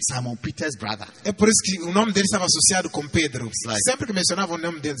 Simon Peter's brother. É por isso que o nome dele estava associado com Pedro. like- Sempre que mencionava o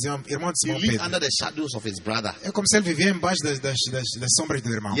nome dele, diziam irmão de He Simão lived Pedro. under the shadows of his brother. É como se ele vivia embaixo das sombras do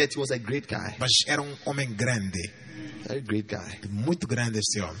irmão. Yet he was a great guy. Mas era um homem grande. Very great guy. Muito grande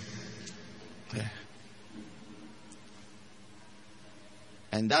este homem. Yeah.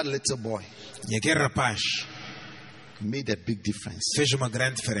 And that little boy E aquele rapaz made a big difference fez uma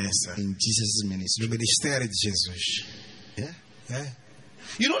grande diferença in Jesus' no ministry. ministério de Jesus. Yeah. É.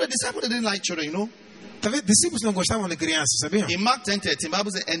 You know, the disciples didn't like children, you know. Tá vendo? Discípulos não gostavam de crianças, sabiam? In Mark 10:13, Bible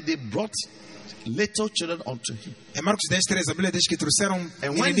says, and they brought little children unto him. Em Marcos 10:3, a Bíblia diz que trouxeram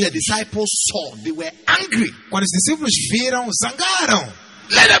And when the menininhos. disciples saw, they were angry. Quando os discípulos viram, zangaram.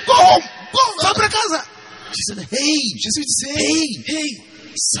 Let them go home. Vá Go. para casa. She said, hey, Jesus disse, Hey.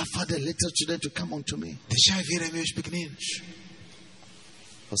 ei, suffer the little children to come unto me. deixai vir a meus pequeninos,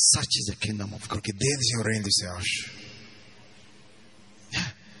 For such is the kingdom of God. porque deles é o reino dos céus.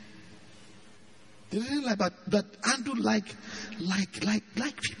 They didn't like, but Andrew like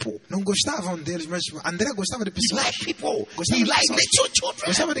people. Não gostavam deles, mas André gostava de He pessoas. liked people. Gostava He de liked pessoas. little children.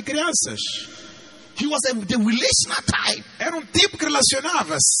 Gostava de crianças. He was the relational type. Era um tipo que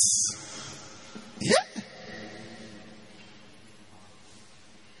relacionava-se. Yeah.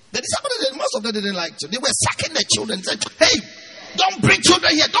 The disciples, most of them didn't like children. They were sucking the children. Said, hey, don't bring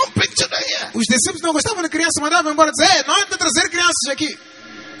children here. Don't bring children here. Os discípulos não gostavam de crianças, mandavam embora dizer, não é para trazer crianças aqui.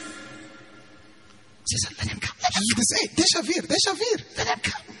 Jesus, let him come. Jesus disse, ei, deixa vir. Let him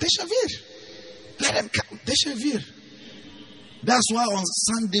come. Deixa vir. Let him come. Deixa vir. That's why on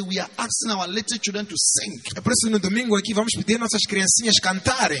Sunday we are asking our little children to sing. É por isso no domingo aqui vamos pedir nossas criancinhas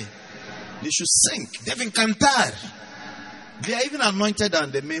cantarem. They should sing. Devem cantar. They are even anointed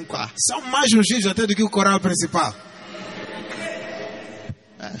than the main choir. São mais ungidos até do que o coral principal.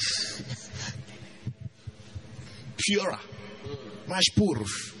 Purer. Mais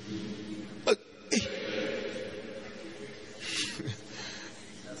puros.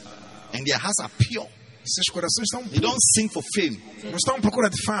 And their hearts are pure. Seus corações estão They don't sing for fame. não estão à procura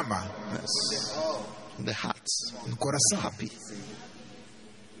de fama. Yes. The hearts No coração. happy.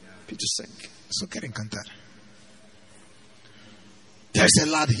 Happy to sing. Só querem cantar. There's a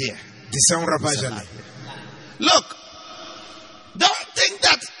lad here. Disse um rapaz ali. Look, don't think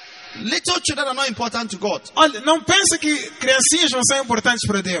that little children are not important to God. Olha, não pensa que criancinhas não são importantes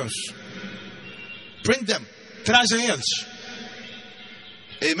para Deus. Bring them. Traja eles.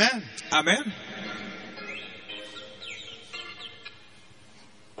 Amen. Amém?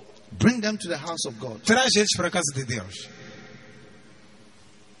 Bring them to the house of God. Traja eles para a casa de Deus.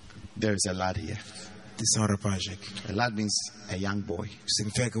 There is a lad here. Disse um rapaz aqui. A lad means a young boy.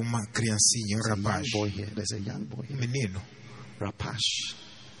 Significa uma criancinha, um There's a rapaz. young boy here. There's a young boy here. Menino. Rapash.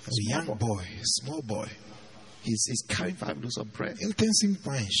 A young boy. Small boy. He's carrying 5 loaves of bread. Ele tem 5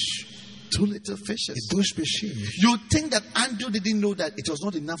 pães 2 little e fishes. 2 peixinhos. You think that Andrew didn't know that it was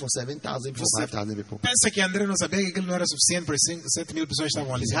not enough for 7,000 for Você 5,000 people. pensa que André não sabia que aquilo não era suficiente para 7 mil pessoas que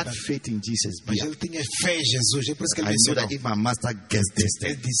estavam ali. He had sentadas? faith in Jesus. Mas ele tinha fé em Jesus. É por isso que ele I disse, know não. that if my master gets this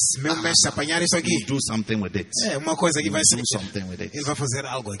Ele thing, disse, meu mestre, se apanhar isso aqui, he'll do something with it. é uma coisa que He'll vai ser. do something with it. Ele vai fazer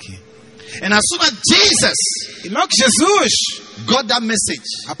algo aqui. And as soon as Jesus E logo que Jesus got that message,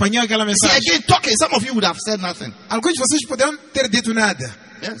 apanhou aquela see mensagem, again talking, some of you would have said nothing. alguns de vocês poderão ter dito nada.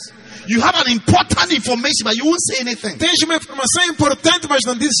 Yes. You have an important information, but you won't say anything. Tens uma informação importante, mas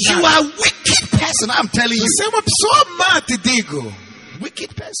não dizes You nada. are a wicked person, I'm telling you. Você é uma pessoa má, te digo.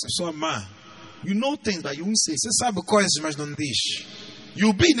 Wicked person. Pessoa má. You know things, but you won't say. Você sabe coisas, mas não diz.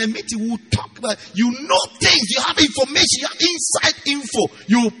 You'll be in a meeting, we'll talk about, you know things, you have information, you have inside info.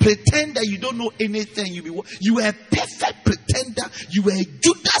 You pretend that you don't know anything. You are a perfect pretender. You are a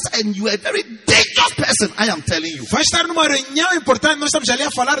Judas and you are a very dangerous person, I am telling you. Vai estar numa reunião importante, nós estamos ali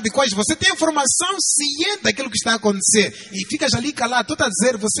a falar de coisas. Você tem informação ciente daquilo que está a acontecer. E ficas ali calado, tu está a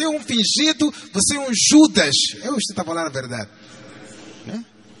dizer, você é um fingido, você é um Judas. Eu estou a falar a verdade. Yeah?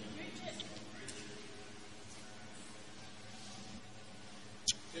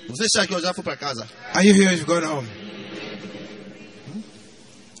 Você acha que eu já fui para casa? Are you here? You've gone home.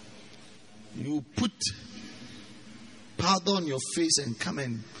 You put powder on your face and come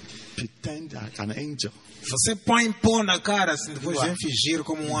and pretend like an angel. Você põe pó na cara, assim, depois vem fingir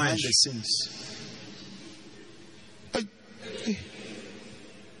como um Behind anjo. the scenes.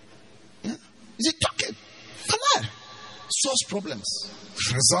 Yeah? Is it talking? Falar. Solves problems.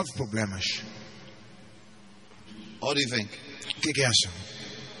 Resolve problemas. What do you think? O que acham?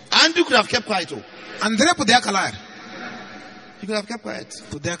 Andrew could have kept quiet. Oh. André podia calar. He could have kept quiet.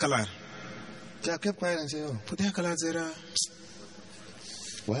 Podia calar. He could have kept quiet and say, oh, Podia calar e dizer,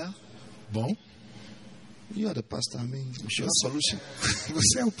 well, bom, you are the pastor. I mean, we should have a solution.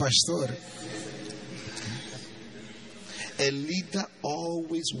 você é o pastor. A leader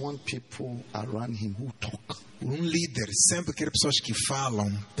always wants people around him who talk. Líder sempre quer pessoas que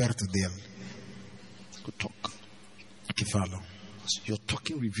falam perto dele. Who talk. Que falam. Your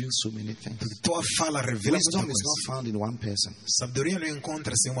talking reveals so many things. Porque tua fala revela muita Wisdom is coisa. not found in one person. Sabedoria não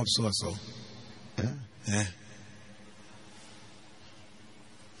encontra-se em uma pessoa só. Yeah? É.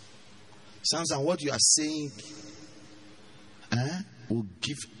 Sometimes what you are saying will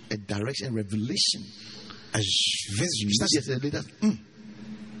give a direction, revelation. Às vezes o que estás Immediately the leader,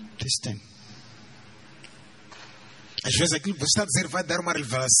 this thing. Às vezes aquilo que você está a dizer vai dar uma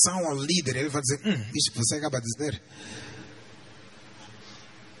revelação ao líder. Ele vai dizer, isso que você acaba de dizer.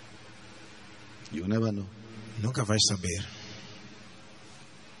 You never know. Nunca vais saber.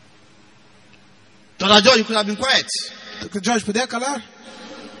 Dr. Joe, you could have been quiet. Dr. George, podia calar?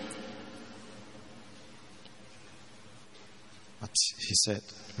 But he said,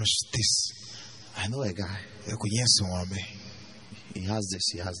 Mas disse, I know a guy. eu conheço um homem. He has this,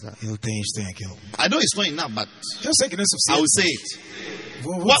 he has that. Ele tem isto, tem aquilo. I know it's not enough, but Eu sei que não é I will suficiente. say it.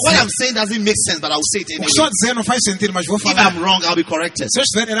 Vou What dizer. I'm saying doesn't make sense, but I will say it O anyway. que estou a dizer não faz sentido, mas vou If falar. I'm wrong, I'll be corrected. Se eu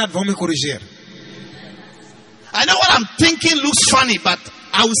estiver errado, vão me corrigir. I know what I'm thinking looks funny, but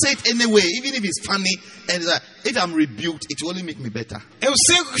I will say it anyway, even if it's funny. And if I'm rebuked, it will only make me better. Eu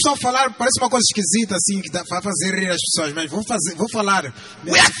sei o que estou a falar, parece uma coisa esquisita assim, que vai fazer rir as pessoas, mas vou falar.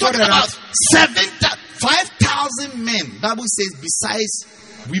 We are talking about 5,000 men. Bible says besides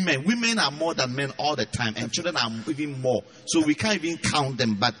women. Women are more than men all the time, and children are even more. So we can't even count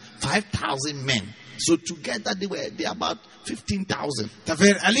them, but 5,000 men. So together they are about 15,000. Tá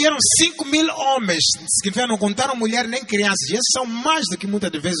vendo? Ali eram 5.000 homens, que não contaram mulher nem crianças. E esses são mais do que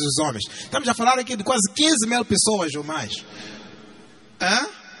muitas vezes os homens. Estamos a falar aqui de quase 15.000 pessoas ou mais. Huh?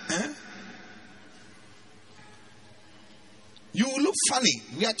 Hã? You look funny.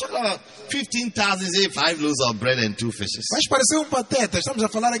 We are talking about 15,000, say 5 loaves of bread and 2 fishes. Mas pareceu pateta. Estamos a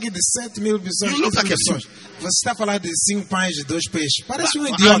falar aqui de 7.000 pessoas. You look like a pessoas. Você está a falar de 5 pães e 2 peixes. Parece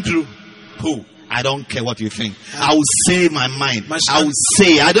But idiota. Andrew, who? I don't care what you think. I will say my mind. Mas I will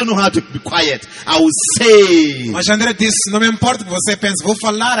say. I don't know how to be quiet. I will say. Mas André disse, não me importa o que você pensa. Vou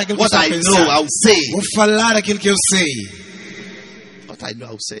falar aquilo que What você I pensa. know, I will say. Vou falar aquilo que eu sei. What I know,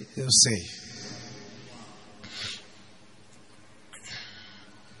 I will say. Eu sei.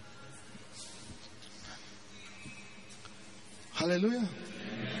 Hallelujah.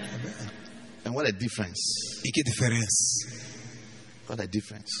 And what a difference. E que diferença? What a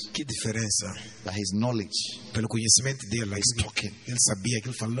difference. Que diferença? By his knowledge, Pelo conhecimento dele. He's talking. Ele sabia que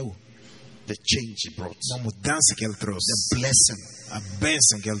ele falou. the change he brought, Uma mudança que ele trouxe. the blessing, A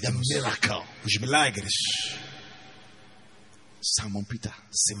bênção que ele the trouxe. miracle. Os milagres. Simon Peter,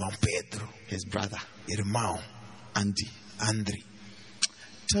 Simão Pedro. his brother, Irmão. Andy. André.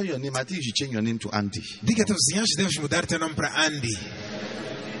 Tell your name. I think you should change your name to Andy. Diga a teus vizinhos, deves mudar teu nome para Andy.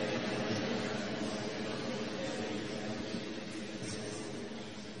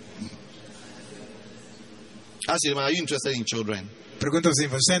 Ask him, are you interested in children? Pergunta assim,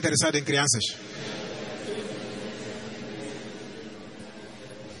 você está interessado em crianças?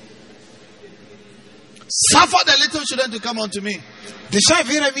 Suffer the little children to come unto me. Deixai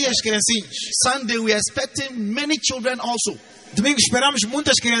vir as minhas criancinhas. Sunday, we are expecting many children also. Domingo esperamos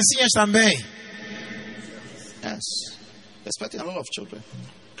muitas criancinhas também. Yes. Expecting a lot of children.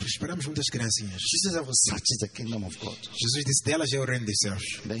 Esperamos muitas criancinhas. Jesus said, such is the kingdom of God. Jesus disse, delas é o reino dos céus.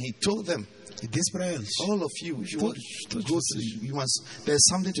 Then he told them, E disse para eles, all of you, you want to go through, you must, there's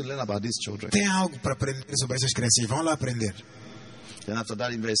something to learn about these children. tem algo para aprender sobre essas criancinhas. Vão lá aprender. Then after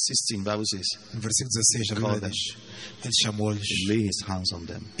that, in verse 16, Bible says, No versículo 16, a Bíblia diz, ele chamou-lhes lay his hands on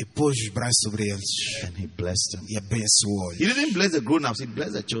them, e pôs os braços sobre eles and he blessed them. e abençoou-lhes. He didn't bless the grown-ups, he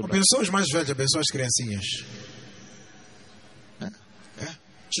blessed the children. Abençoou os mais velhos, abençoou as criancinhas.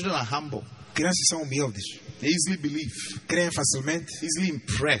 Children are humble. Crianças são humildes, They easily believe, creem facilmente, easily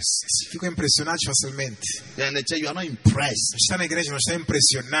impressed. ficam impressionados facilmente. They're in the church, you are not impressed. Está na igreja, não está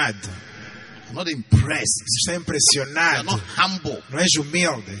impressionado. I'm not impressed. Está You are impressionado. not humble. Não és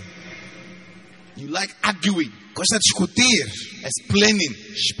humilde. You like arguing, Gosta de discutir, explaining.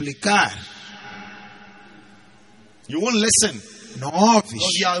 explicar. You won't listen. Não ouves.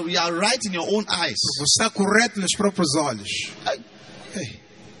 Because you are right in your own eyes. Você está correto nos próprios olhos. Ei.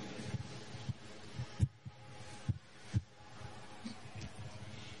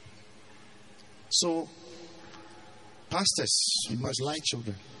 So, pastors, you must like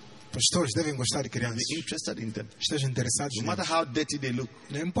children. Pastores devem gostar de crianças. Be interested in them. Estejam interessados No matter neles. how dirty they look.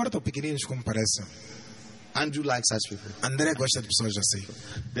 Não importa o pequeninos como pareçam. Andrew likes such people. André gosta de pessoas assim.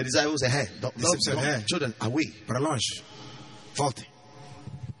 The disciples say, hey, don't, children, away. Para longe. Voltem.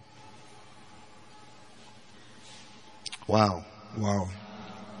 Wow. Uau.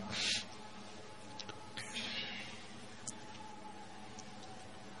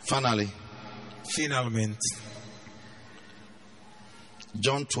 Finally, Finalmente.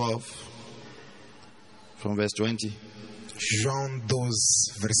 John 12, from verse 20. João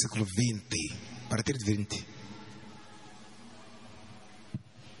 12, versículo 20. A partir de 20.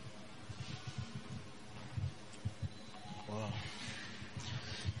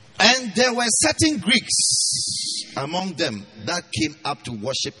 And there were certain Greeks among them that came up to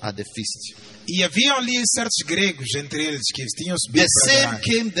worship at the feast. E haviam ali certos gregos entre eles que tinham subido The para same adorar.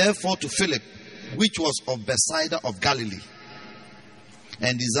 came therefore to Philip, which was of Bethsaida of Galilee,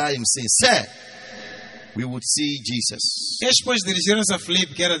 and desired him, saying, Sir, we would see Jesus. Eles depois dirigiram-se a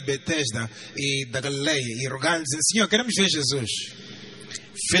Filipe, que era de Betesda e da Galileia, e rogaram, dizendo, Senhor, queremos ver Jesus.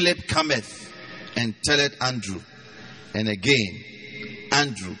 Philip cometh and telleth Andrew, and again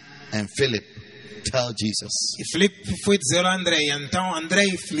Andrew and Philip tell Jesus. E Filipe foi dizer a André, e então André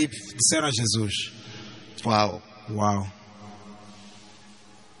e Filipe disseram a Jesus. Wow. Uau.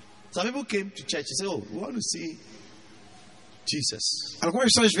 Some people came to church and said, oh, we want to see Jesus.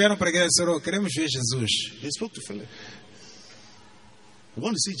 Algumas pessoas vieram para a igreja e disseram, queremos ver Jesus. They spoke to Philip. We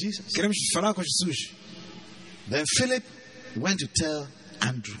want to see Jesus. Queremos falar com Jesus. Then Philip went to tell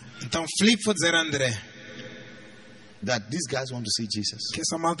Andrew Então Filipe foi dizer a André that these guys want to see Jesus. que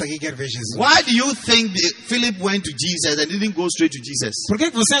essa malta aqui quer ver Jesus. Why do you think Philip went to Jesus and didn't go straight to Jesus? Por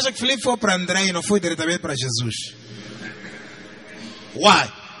que você acha que Filipe foi para André e não foi diretamente para Jesus?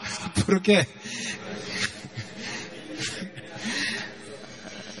 Why? Por quê?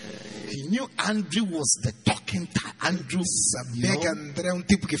 He knew Andrew was the talking type. Andrew, Sabia que André é um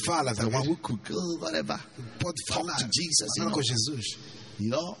tipo que fala, tá the one vendo? who could go whatever. Pode Talk falar. to Jesus, you Falar know. com Jesus. You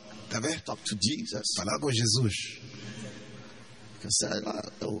know, Tá vendo? talk to Jesus. Falar com Jesus.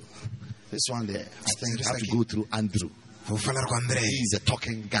 Because this one there, I think I have to go through Andrew. Vou falar com André. He's a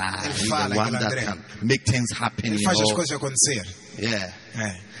talking guy. Ele He's fala, the one aquele that André. can make things happen. Ele You faz as know? coisas acontecer. Yeah.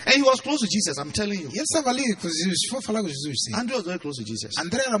 É. And he was close to Jesus, I'm telling you. E ele estava ali com Jesus. Foi falar com Jesus, sim. Andrew was very close to Jesus.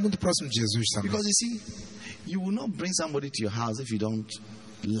 André era muito próximo de Jesus também. Because you see, you will not bring somebody to your house if you don't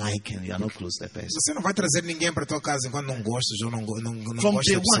like and you are not close to the person. Você não vai trazer ninguém para tua casa enquanto não gostas ou não From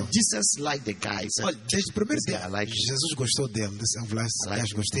gosta day da pessoa. one, Jesus liked the guy. He said, Olha, desde o primeiro "This guy, dia, I like him." Jesus gostou dele. Disse, eu falei, esse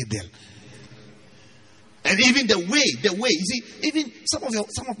gajo gostei dele. And even the way, you see, even some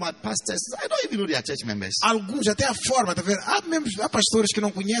of my pastors, I don't even know they are church members. Alguns, até a forma, tá vendo? Há pastores que não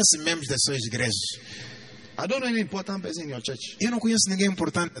conhecem membros das suas igrejas. I don't know any important person in your church. Eu não conheço ninguém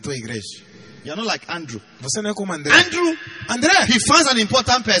importante da tua igreja. You're not like Andrew. Você não é como André. Andrew, André, he finds an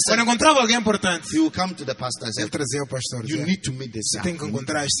important quando person. encontrava alguém importante, He will come to the pastor and say, ele trazia o pastor. you Dizia, need to meet this você guy. tem que You need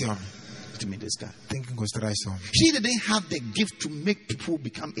encontrar este homem. to meet this guy. Tem que encontrar este homem. He didn't have the gift to make people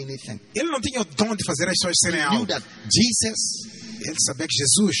become anything. Ele não tinha o dom de fazer as pessoas He serem knew algo. that Jesus Ele sabia que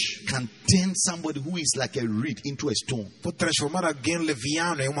Jesus can turn somebody who is like a reed into a stone. pode transformar alguém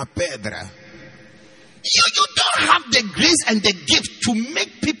leviano em uma pedra. You don't have the grace and the gift to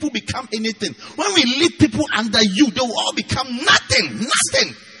make people become anything. When we leave people under you, they will all become nothing.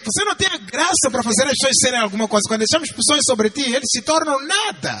 Nothing. Você não tem a graça para fazer as pessoas serem alguma coisa. Quando deixamos pessoas sobre ti, eles se tornam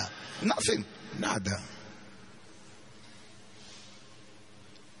nada. Nothing. Nada.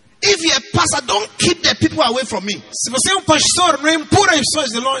 If you're a pastor, don't keep the people away from me. Se você é um pastor, não empurra as pessoas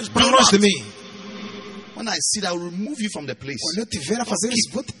de longe, para Do longe not. de mim. When I see that, I will remove you from the place. Quando eu tiver a fazer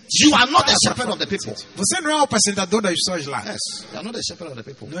isso, vou te You are not the chutar shepherd pra of the people. fora. Você não é o apacentador das pessoas lá. Yes, you are not the shepherd of the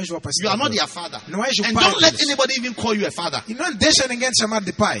people. Não és o You are apacentador. not their father. Não és o And pai don't let deles. anybody even call you a father E não deixa ninguém te chamar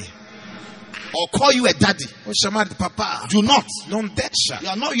de pai. or call you a daddy. Ou chamar de papá. Do not. Não deixa. You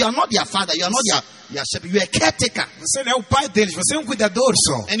are not their father. You are not their shepherd. You are a caretaker. Você não é o pai deles, você é um cuidador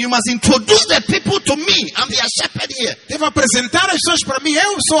só. And you must introduce the people to me. I'm their shepherd here. Deve apresentar as pessoas para mim.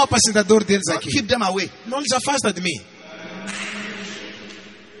 Eu sou o apacentador deles Don't aqui. keep them away. Não lhes afasta de mim.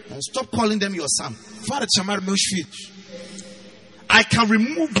 And stop calling them your son. Para de chamar meus filhos. I can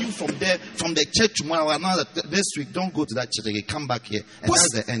remove you from the church tomorrow. Another this week, don't go to that church again. Come back here, and Posso,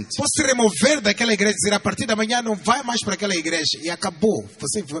 that's the end. posso te remover daquela igreja e dizer a partir da manhã não vai mais para aquela igreja. E acabou.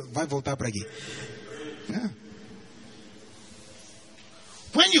 Você vai voltar para aqui. Yeah.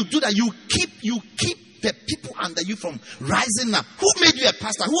 When you do that, you keep the people under you from rising up. Who made you a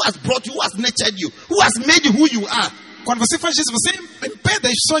pastor? Who has brought you? Who has nurtured you? Who has made you who you are? Quando você faz isso, você impede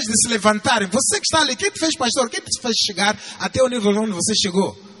as pessoas de se levantarem. Você que está ali, quem te fez pastor? Quem te fez chegar até o nível onde você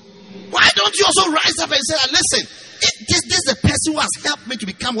chegou? Why don't you also rise up and say, listen, this is the person who has helped me to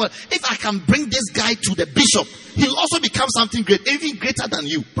become what? If I can bring this guy to the bishop, he'll also become something great, even greater than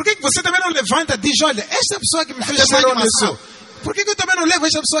you. Por que você também não levanta e diz, olha, esta pessoa que me fez ser onde eu sou? Por que eu também não levo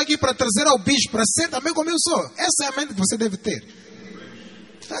esta pessoa aqui para trazer ao bispo, para ser também como eu sou? Essa é a mente que você deve ter.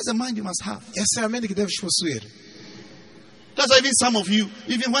 That's the mind you must have. Essa é a mente que deves possuir. That's why even some of you,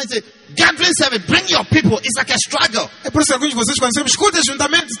 even when you say, gathering service, bring your people, it's like a struggle. É por isso que alguns de vocês, quando você escuta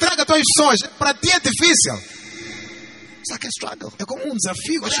juntamente, traga tuas pessoas. Para ti é difícil. It's like a struggle. É como um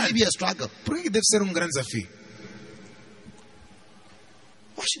desafio. Why should it be a struggle? Por que deve ser um grande desafio?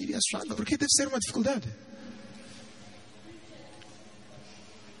 Why should it be a struggle? Por que deve ser uma dificuldade?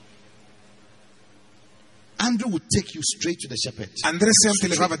 Andrew would take you straight to the shepherd. André sempre te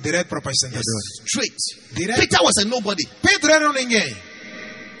levava direto para o apacentador. Straight. Direto. Peter was a nobody. Pedro era um ninguém.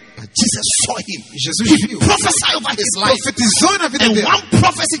 But Jesus saw him. E Jesus viu. Prophesied over his life. Profetizou na vida And dele. one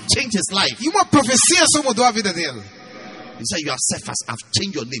prophecy changed his life. E uma profecia só mudou a vida dele. He said, you are Cephas. I've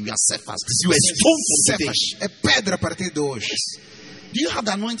changed your name. You are Cephas. You are a stone from today. Cefas. É pedra a partir de hoje. Do you have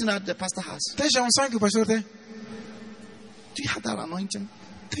the anointing that the pastor has? Tem a unção que o pastor tem? Do you have that anointing?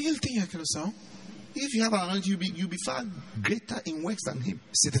 Ele tinha aquela unção. If you have an anointing, you'll be far greater in works than him.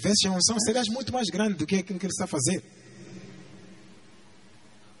 Se tivesse a unção, serias muito mais grande do que aquilo que ele está a fazer.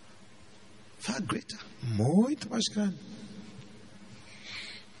 Far greater. Muito mais grande.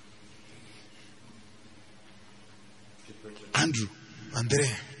 Andrew.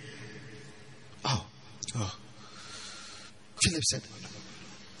 André. Oh, Oh, Philip said,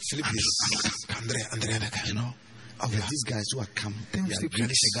 Filipe disse, André, you know, there are these guys who are come. tem uns They are tipos que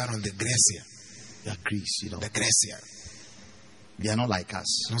Greeks. chegaram de Grécia. They are Greeks, you know. Da Grécia. They are not like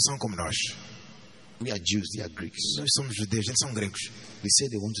us. Não são como nós. We are Jews, they are Greeks. Nós somos judeus, eles são gregos. They say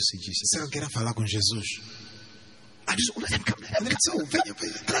they want to see Jesus. Disseram que querem falar com Jesus. I just let them come. Let them André disse, oh, venha,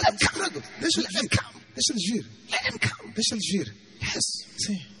 traga, deixa eles vir. Deixa eles vir. Let them come. Deixa eles vir. Yes.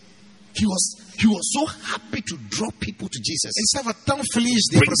 Sim. He was so happy to draw people to Jesus. Ele estava tão feliz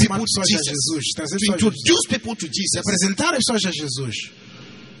de Bring aproximar people to pessoas a Jesus. Jesus, trazer To pessoas a Jesus, introduce people to de Jesus. apresentar as pessoas a Jesus.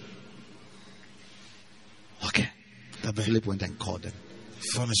 Okay. Tá bem. Philip went and called them.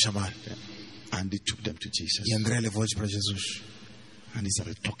 Foram chamar. And they took them to Jesus. E André levou-eles para Jesus. And he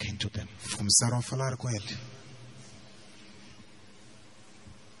started talking to them. Começaram a falar com ele.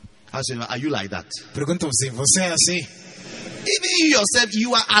 I said, are you like that? Perguntam assim, você é assim? Even you yourself,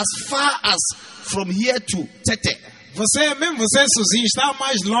 you are as far as from here to Tete. Você, mesmo você sozinho, está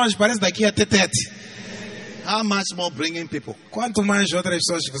mais longe, parece daqui até Tete. How much more bringing people? Quanto mais outras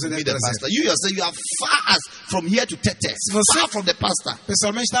pessoas que você Be deve the trazer. pastor. You yourself, you are far as from here to Tete. Se você- Far from the pastor.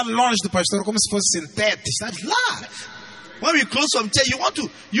 Pessoalmente está longe do pastor, como se fosse em Tete. Está lá. When we close from church, you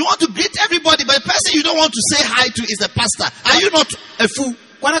want to greet everybody, but the person you don't want to say hi to is the pastor. Are you not a fool?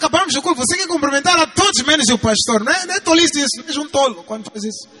 Quando acabamos o culto, você quer cumprimentar a todos menos o pastor. Não é tolice isso, é um tolo quando faz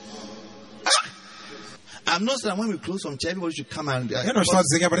isso. I'm not saying when we close from church, everybody should come and. Eu não estou a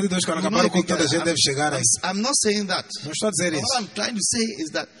dizer que a partir de hoje, quando acabar o culto, toda a gente deve chegar aí. I'm not saying that. Não estou a dizer What isso. I'm trying to say is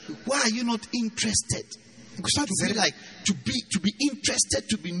that why are you not interested? Estou a To be dizer, like to be interested,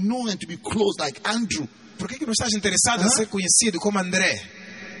 to be known, and to be close like Andrew. por que não estás interessado em ser conhecido como André?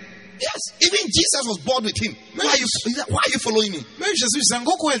 Yes, even Jesus was bored with him. Why are you following me? Mesmo Jesus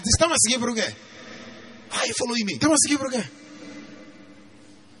zangou com ele, disse, estão a seguir por quê? Why are you following me? Estão a seguir por quê?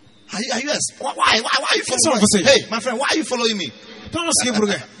 Are you why are you Quem following são me? vocês? Hey, my friend, why are you following me? Estão a seguir por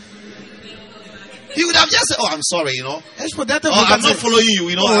quê? He would have just said, "Oh, I'm sorry, you know. Eles podem até Oh, voltar a I'm not dizer, following you,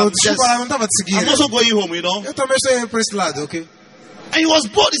 you know. oh, I'm desculpa, eu não estava a te seguir. I'm also going home, you know." Eu também estou indo para esse lado, ok? And he was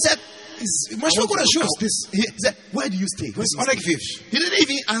bored. He said, Mas foi corajoso, disse, He said, "Where do you stay?" Where do you onde é que stay? vives? He didn't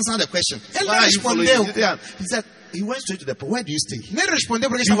even answer the question. Ele Why não are you following respondeu. me? He said, he went straight to the point. Where do you stay? Nem respondeu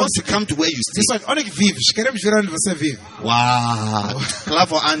porque We estavam a want to seguir. come to where you stay. Disse, olha, onde é que vives? Queremos ver onde você vive. Wow. Clap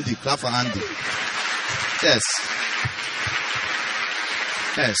for Andy. Clap for Andy. Yes.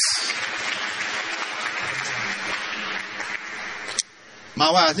 Yes. My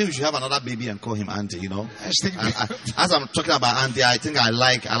wife, I think we should have another baby and call him Andy, you know. Acho que tem que... As I'm talking about Andy, I think I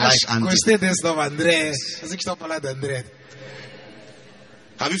like Andy. Gostei desse nome, André. Assim que estão a falar de André.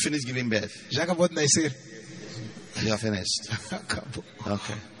 Have you finished giving birth? Já acabou de nascer? You have finished. Acabou.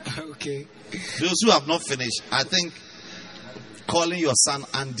 Okay. Ok. Those who have not finished, I think calling your son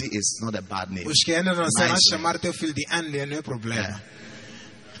Andy is not a bad name. Os que ainda não sabem Nice. chamar teu filho de Andy não é problema.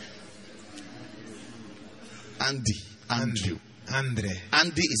 Andy. Andrew. André.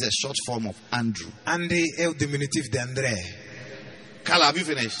 Andy is a short form of Andrew. Andy é o diminutivo de André. Carla, have you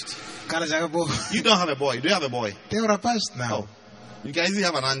finished? O cara já acabou. You don't have a boy. Do you have a boy? Tem um rapaz? Não. Oh. You can easily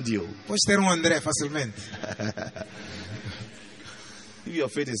have an Andy. Oh. Podes ter um André facilmente. If your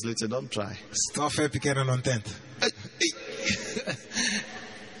faith is little, don't try. Se tua fé é pequena, não tenta.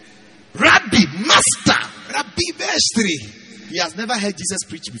 Rabbi, master. Rabi, mestre. He has never heard Jesus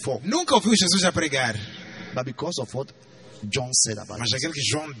preach before. Nunca ouviu Jesus a pregar. But because of what John said about Mas Jesus. aquilo que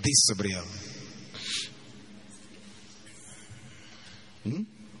João disse sobre ele.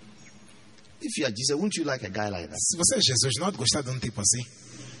 If you are Jesus, wouldn't you like a guy like that? Se você é Jesus, não há de gostar de um tipo assim.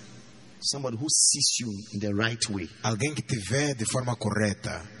 Somebody who sees you in the right way. Alguém que te vê de forma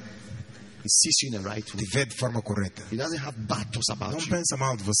correta. He sees you in the right way. Te vê de forma correta. He doesn't have bad thoughts about Não you. pensa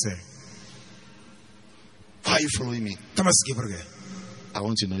mal de você. Why are you following me? Estamos a seguir por quê? I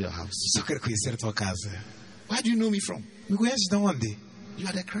want to know your house. Só quero conhecer a tua casa. Where do you know me from? Me conheces de onde? You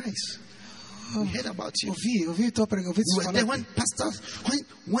are the Christ. We heard about you. Ouvi tua pregação. Ouvi You te were there falar.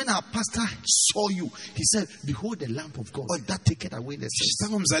 when our pastor saw you, he said, "Behold the lamp of God that taketh away the sins."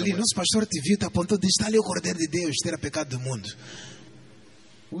 Estávamos ali, nosso pastor te viu, te apontou, disse, está ali o Cordeiro de Deus, tira pecado do mundo.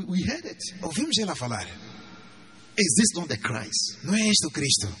 We heard it. Ouvimos ele a falar. Is this not the Christ? Não é este o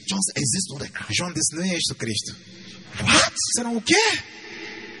Cristo. John said, "Is this not the Christ?" João disse, não é este o Cristo. What? Disseram, o quê?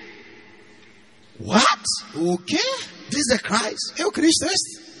 What? O quê? This is the Christ? É o Cristo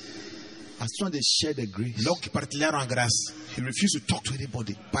este? As soon as they shared the grace, Logo que partilharam a graça. he refused to talk to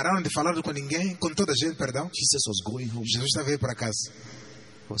anybody. Pararam de falar com ninguém, com toda a gente, perdão. Jesus was going home. Jesus estava aí para casa.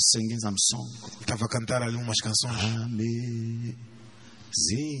 He was singing some song. Estava a cantar ali umas canções. Amazing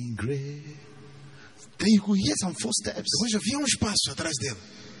grace, Then you could hear some footsteps. Depois havia uns passos atrás dele.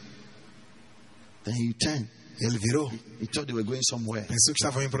 Then he turned. Ele virou. He thought they were going somewhere. Pensou que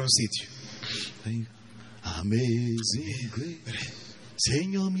estavam indo para um sítio. Then, amazing grace,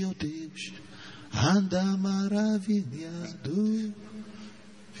 Senhor meu Deus, anda maravilhado.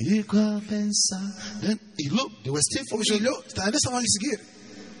 Fico a pensar. Then he looked. They were still Ele following. olhou. Ainda estavam a lhe seguir.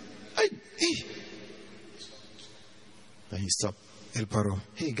 Hey. Then he stopped. Ele parou.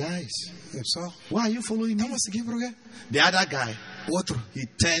 Hey guys, Pessoal, why are you following me? estavam a seguir por quê? The other guy, O outro he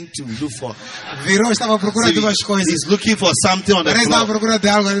turned to look for. virou, estava procurando umas coisas. He's looking for something on the Parece que estava floor. procurando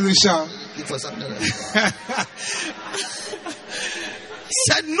algo ali no chão. Looking for something on the floor.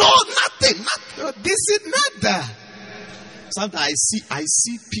 Said no, nothing. Eu disse nada. Sometimes I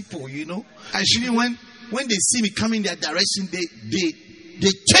see people, you know, actually when they see me coming their direction, they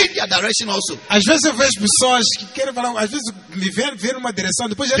change their direction also. Às vezes eu vejo pessoas que querem falar, às vezes me ver numa direção,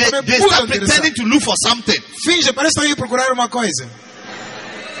 depois já também They mudam start de direção. pretending to look for something. Finge, parece que estão indo procurar uma coisa.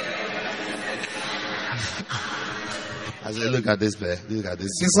 I said, look at this man. Look at this.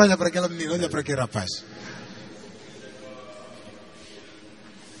 Você olha para aquela menina, olha para aquele rapaz.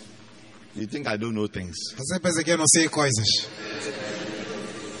 You think I don't know things? Você pensa que eu não sei coisas.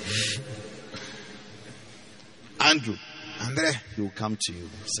 Andrew, André, he will come to you.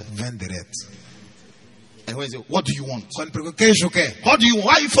 Sir. vem direto. And when he say, what do you want? Quando pergunta, queijo o quê? What do you want?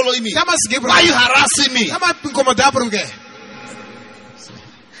 Why are you following me? Está-me a seguir por Why are you quê? harassing me? Está-me a incomodar por quê?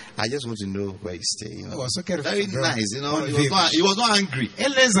 I just want to know where you stay. You know? Eu só quero Very ver nice, you know. onde He was vives. not angry.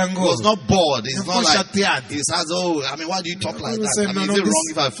 Ele nem He zangou. was not bored. He's Não not ficou like chateado. he says, oh, I mean, why do you talk like Não that? sei, I mean, não, is não it disse-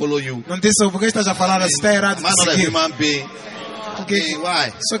 wrong if I follow you? Não disse por que estás a falar assim, está errado Am de I not a seguir. human being? Okay,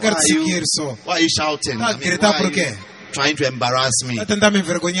 why? Só quero Why te are you- seguir só. Why are you shouting? Tá a I mean, gritar why por are you quê? trying to embarrass me? Está a tentar me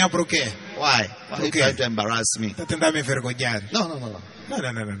envergonhar por quê? Why? Why are you Okay. trying to embarrass me? Está a tentar me envergonhar. No. Não.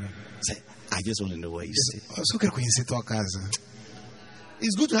 Say, I just want to know where you stay. Eu só quero conhecer tua casa.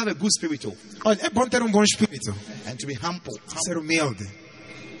 It's good to have a good spirit oh, Olha, é bom ter um bom espírito. and to be humble. Ser humilde.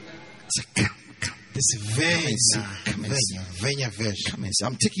 Say, come. Disse, venha, Come and see. venha, veja. Come and see.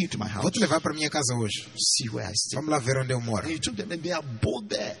 I'm taking you to my house. Vou te levar para minha casa hoje. See where I stay. Vamos lá ver onde eu moro. And you took them and they are both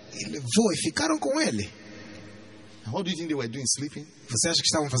there. E levou e ficaram com ele. And what do you think they were doing? Sleeping? Você acha que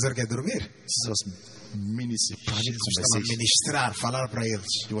estavam a fazer o quê? Dormir? Jesus ministry, private Jesus estava a conversation. ministrar, falar para eles.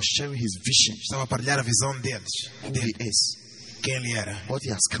 He was sharing his vision, Estava a partilhar a visão deles. who Dele, he is, quem ele era. what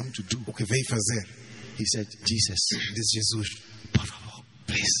he has come to do. O que veio fazer. He said, Jesus, Disse Jesus. por favor,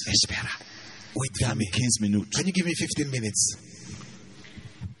 please, espera. Wait for me. 15 minutes. Can you give me 15 minutes?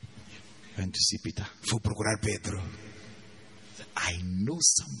 Went to see Peter. Vou procurar Pedro. I know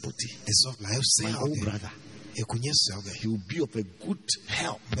somebody, É só lá, eu sei my old alguém. brother. Eu conheço alguém. He will be of a good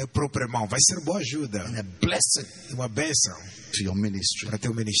help Meu próprio irmão. Vai ser boa ajuda. and a blessing E uma bênção to your ministry. para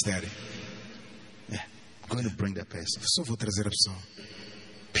teu ministério. Yeah, I'm going to bring that person. Só vou trazer a pessoa.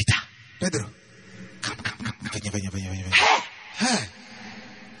 Peter, Pedro. come. Venha.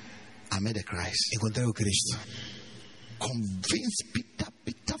 I met the Christ. Encontrei o Cristo. Convinced Peter.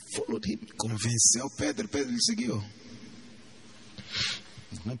 Peter followed him. Convenceu Pedro. Pedro lhe seguiu.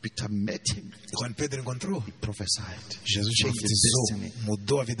 When Peter met him, E quando Pedro encontrou, he prophesied. Jesus Changed his profetizou. destiny.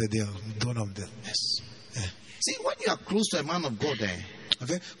 Mudou a vida dele. Mudou o nome dele. Yes. See, when you are close to a man of God, Tá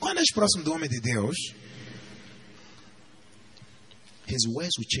vendo? Quando és próximo do homem de Deus, his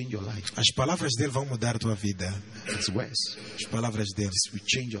words will change your life. as palavras dele vão mudar a tua vida. His words As palavras dele will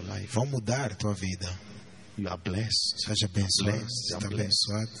change your life. vão mudar a tua vida. You are blessed. Seja abençoado. Blessed. Está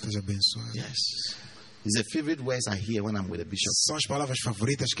abençoado. Esteja abençoado. Yes. It's the favorite words I hear when I'm with a bishop. São as palavras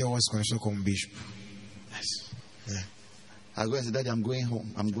favoritas que eu ouço quando estou com um bispo. Yes. I go and say, Daddy, I'm going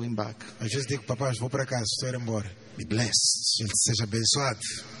home. I'm going back. Às vezes digo, papai, vou para casa, estou a ir embora. Be blessed. Ele diz, seja abençoado.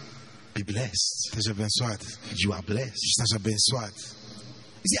 Be blessed. Esteja abençoado. You are blessed. Estás abençoado.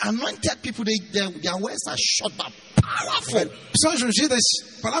 You see, anointed people, their words are short but powerful. Pessoas ungidas,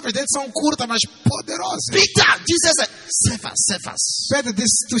 palavras deles são curtas, mas poderosas. Peter, Jesus said, Cephas. Pedro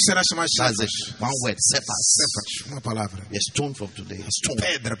disse, tu serás chamado That's Cephas. it. One word, Cephas. Cephas, uma palavra. A stone from today. A stone.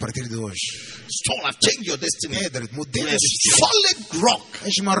 Pedra a partir de hoje. Stone, I've changed your destiny. Pedra, mudei You're a a destino. solid rock.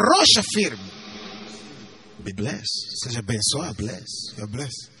 És uma rocha firme. Be blessed. Seja abençoado. Blessed. You're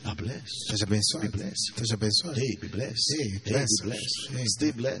blessed. Are blessed. Seja abençoado. Be blessed. Seja abençoado. Hey, be blessed. Hey, Hey, be blessed. blessed. Hey.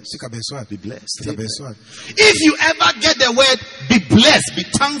 Stay blessed. Fica abençoado. Be blessed. Fica Stay blessed. abençoado. If you ever get the word be blessed, be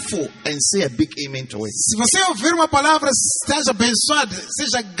thankful and say a big amen to it. Se você ouvir uma palavra, esteja abençoado,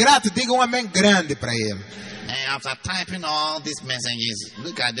 seja grato, diga um amém grande para ele. And after typing all these messages,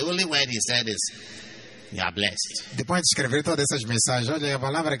 look at the only word he said is, you are blessed. Depois de escrever todas essas mensagens, olha a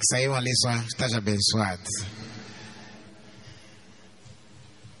palavra que saiu ali só, esteja abençoado.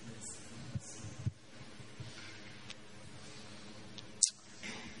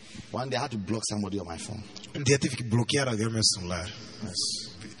 One day I had to block somebody on my phone. Dia tive que bloquear alguém no meu celular.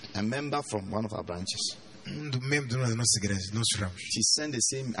 A member from one of our branches. Membro de uma das nossas igrejas, nossos ramos. She sent the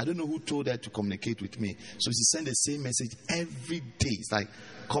same. I don't know who told her to communicate with me. So she sent the same message every day. It's like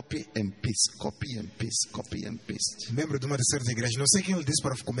copy and paste, copy and paste, copy and paste. Membro de uma das certas igrejas, não sei quem ele disse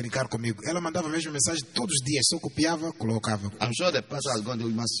para comunicar comigo. Ela mandava a mesma mensagem todos os dias, só copiava, colocava. I'm sure the pastor has gone there.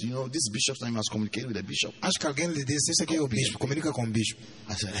 We must, this bishop's name must communicate with the bishop. Acho que alguém lhe disse, este aqui é o bispo, comunica com o bispo.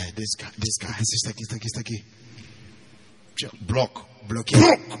 I said, this guy. Disse, está aqui. Block.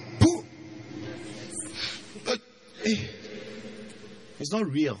 Bloqueia. It's not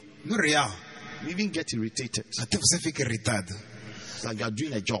real. Não é real. You even get irritated. Até você fica irritado. It's like you are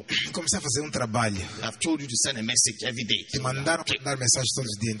doing a job. Comecei a fazer trabalho. I've told you to send a message every day. Te mandaram mandar mensagens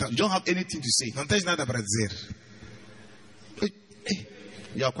todos os dias. Então, You don't have anything to say. não tens nada para dizer.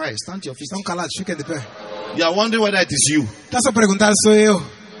 You are quiet. Stand to your feet. Estão calados, fiquem de pé. You are wondering whether it is you. Está só a perguntar, sou eu.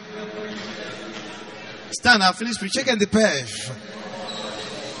 Stand up. Finish preaching. Fiquem de pé.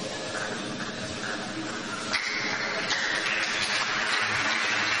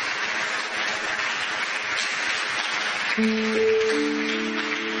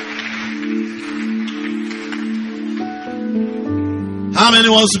 How many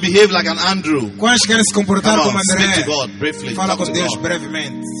wants to behave like an Andrew? Quais querem se comportar Come como on, André? speak to God briefly. Fala Talk com to Deus God.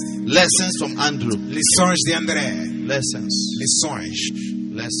 brevemente. Lessons from Andrew. Lições de André. Lessons. Lições.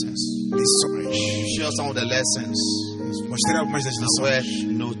 Share some of the lessons Mostrei algumas das were lições.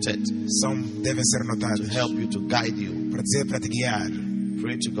 noted Devem ser to notadas. help you, to guide you. Para dizer, para te guiar.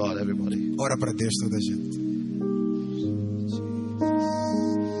 Pray to God, everybody. Ora para Deus toda a gente.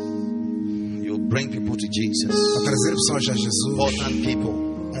 You bring people to Jesus. Para trazer pessoas a Jesus. Important people.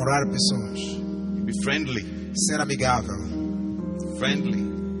 Honrar pessoas. Be friendly. Ser amigável. Friendly.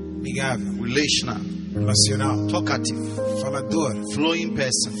 Amigável. Relational. Relacional. Talkative. Falador. Flowing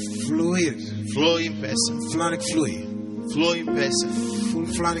person. Fluir. Flowing person. Flanic flui. Flowing person.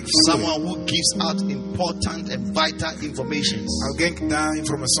 Flanic flui. Someone who gives out important and vital information. Alguém que dá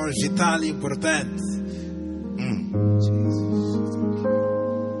informações vitais e importantes.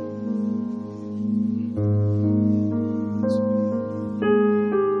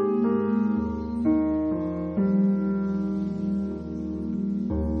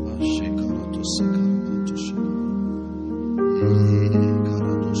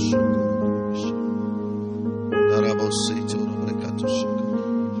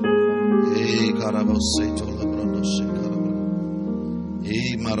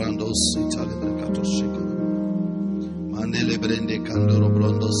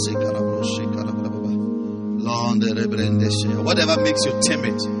 Whatever makes you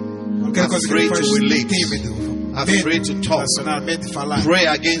timid, afraid to relate, afraid to talk, pray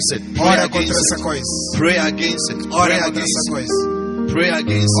against it. Pray against it. Pray against it. Pray against it. Pray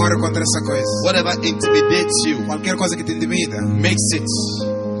against it. Whatever intimidates you, makes it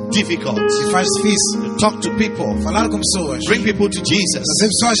difficult to talk to people, bring people to Jesus.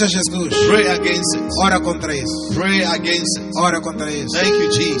 Pray against it. Pray against it. Thank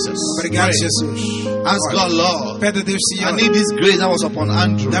you, Jesus. Pray. Ask God, Lord, I need this grace that was upon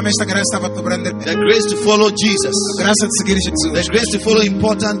Andrew. The grace to follow Jesus. The grace to follow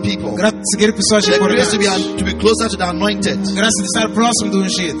important people. The grace to be closer to the anointed. The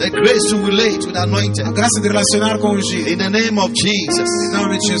grace to relate with the anointed. In the name of Jesus.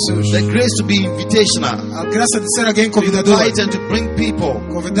 The grace to be invitational. Invite and to bring people.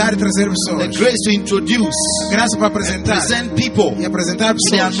 The grace to introduce and present people to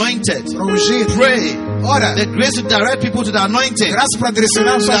the anointed. Pray. The grace to direct people to the anointed. The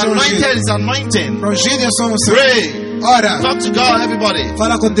anointed is anointing. Pray. Talk to God, everybody. In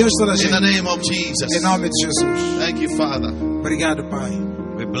the name of Jesus. Thank you, Father.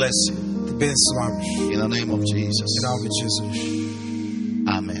 We bless you. In the name of Jesus.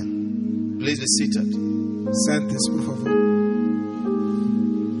 Amen. Please be seated. Sente-se, por favor.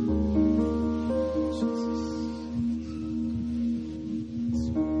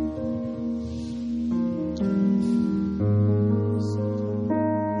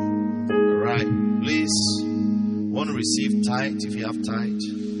 Right. Please, want to receive tithe if you have tithe.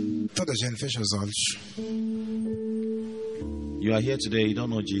 Toda a gente fecha os olhos. You are here today, you don't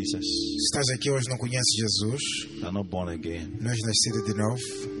know Jesus. Estás aqui hoje, não conheces Jesus. You are not born again. Não és nascido de novo.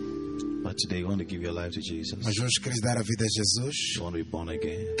 But today you want to give your life to Jesus. Mas hoje queres dar a vida a Jesus. You want to be born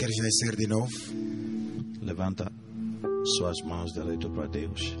again. Queres nascer de novo. Levanta suas mãos direito para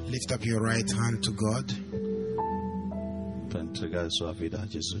Deus. Lift up your right hand to God. Para entregar sua vida a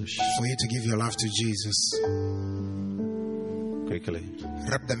Jesus. For you to give your life to Jesus. Quickly.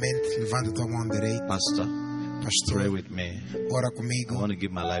 Rapidamente, levanta tua mão direita. Pastor, Pray Pastor, with me. ora I comigo. want to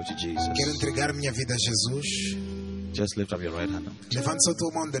give my life to Jesus. Quero entregar minha vida a Jesus. Just lift up your right hand. Levante só tua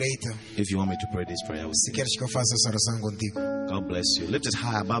mão direita If you want me to pray this prayer with se you. queres que eu faça essa oração contigo. God bless you. Lift it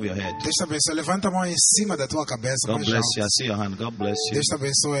high above your head. Deus te abençoe. Levanta a mão em cima da tua cabeça. God Mais bless you. I alto. see your hand. God bless you. Deus te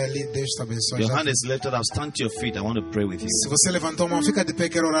abençoe ali. Deus te abençoe. Your Já hand is lifted up. Stand to your feet. I want to pray with you. Se você levantou a mão, fica de pé,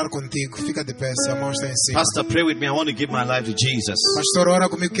 quero orar contigo. Fica de pé, se a mão está em cima. Pastor, pray with me. I want to give my life to Jesus. Pastor, ora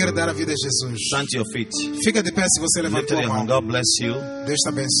comigo, quero dar a vida a Jesus. Stand to your feet. Fica de pé se você levantou Lift a your hand. mão. God bless you. Deus te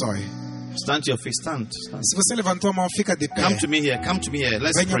abençoe. Stand to your feet. Stand. Se você levantou a mão, fica de pé. Come to me here. Come to me here.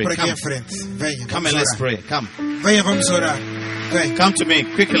 Let's Venha pray. para aqui Come. à frente. Venha, Come vamos and let's orar. pray. Come. Venha, vamos orar. Venha. Come to me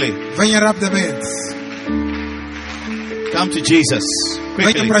quickly. Venha rapidamente. Come to Jesus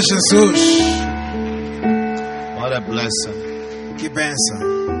Venha quickly. para Jesus. What a blessing. Que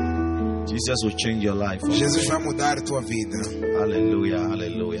bênção. Jesus will change your life. Jesus vai mudar a tua vida. Aleluia,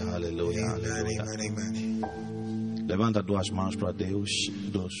 aleluia, aleluia, Amém, aleluia. amém, amém. Levanta duas mãos para Deus.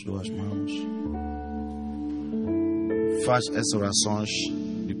 Duas mãos. Faz essas orações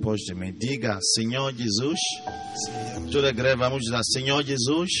depois de mim. Diga, Senhor Jesus. Toda a igreja vamos dizer, Senhor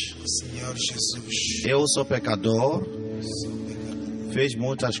Jesus, Senhor Jesus, eu sou pecador. Fiz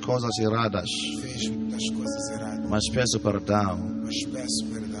muitas coisas erradas, fez muitas coisas erradas, mas peço perdão. mas peço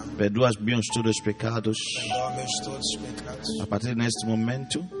perdão. Perdoa os meus todos os pecados. Perdoa meus todos os pecados. A partir deste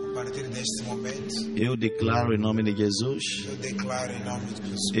momento, A partir deste momento, eu declaro em nome de Jesus, eu declaro em nome de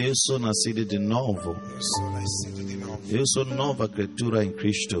Jesus, eu sou nascido de novo. eu sou nascido de novo. Eu sou nova criatura em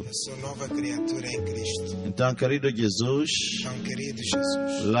Cristo. Eu sou nova criatura em Cristo. Então, querido Jesus, Então, querido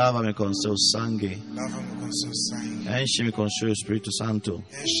Jesus, lava-me com seu sangue. lava-me com seu sangue. Enche-me com seu Espírito Santo.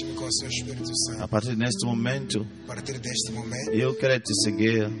 Enche-me com seu Espírito A Santo. partir deste momento, A partir deste momento, eu quero te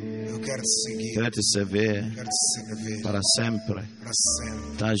seguir, eu quero te seguir, quero te servir quero te servir para sempre. para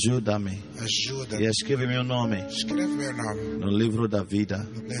sempre. Então, ajuda-me Ajuda. e escreve meu nome Escreve meu nome no livro da vida.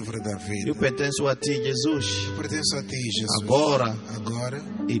 no livro da vida. Eu pertenço a ti, Jesus, Eu pertenço a ti, Jesus. agora Agora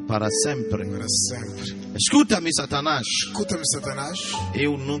e para sempre. para sempre. Escuta-me, Satanás. Escuta-me, Satanás.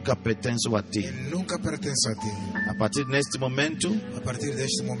 Eu nunca pertenço a ti. Eu nunca pertenço a ti. A partir deste momento, A partir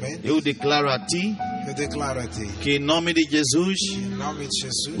deste momento, eu declaro a ti eu declaro a ti, que em nome de Jesus, em nome de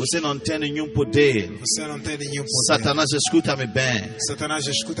Jesus, você não tem nenhum poder. você não tem nenhum poder. Satanás, escuta-me bem. Satanás,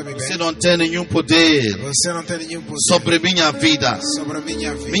 escuta-me Você bem. não tem nenhum poder Você não tem nenhum poder sobre minha vida. sobre a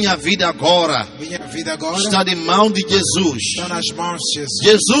minha vida. Minha vida agora Minha vida agora está de mão de Jesus. está nas mãos de Jesus.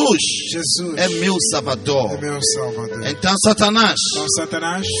 Jesus Jesus é meu é Salvador. meu Salvador. Então, Satanás, Então,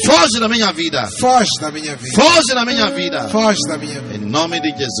 Satanás, foge da minha vida. foge da minha vida. Foge da minha vida. Foge da minha vida. Em nome de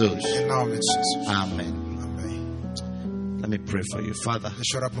Jesus. Em nome de Jesus. Amen. Amém. Let me pray for you, Father.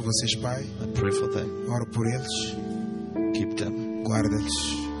 Deixa eu orar por vocês, Pai. I pray for them. Oro por eles. Keep them. Guarda-lhes.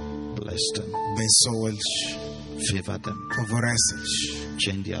 Bless them. Abençoa-lhes. Favor them. Favorece-lhes.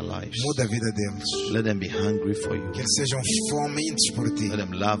 Change their lives. Muda a vida deles. Let them be hungry for you. Que eles sejam famintos por ti. Let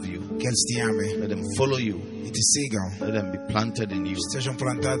them love you. Que eles te amem Let them follow you. e te sigam. Let them be planted in you. Estejam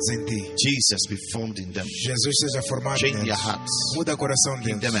plantados em ti. Jesus be formed in them. Jesus seja formado Change neles. their hearts. Muda o coração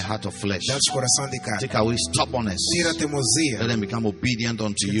Give them a deles. heart of flesh. Dá-lhes coração de carne. Take away stubbornness. Tira a teimosia. Let them become obedient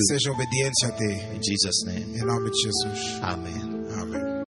unto Que you. eles sejam obedientes a ti. In Jesus' name. Em nome de Jesus. Amen.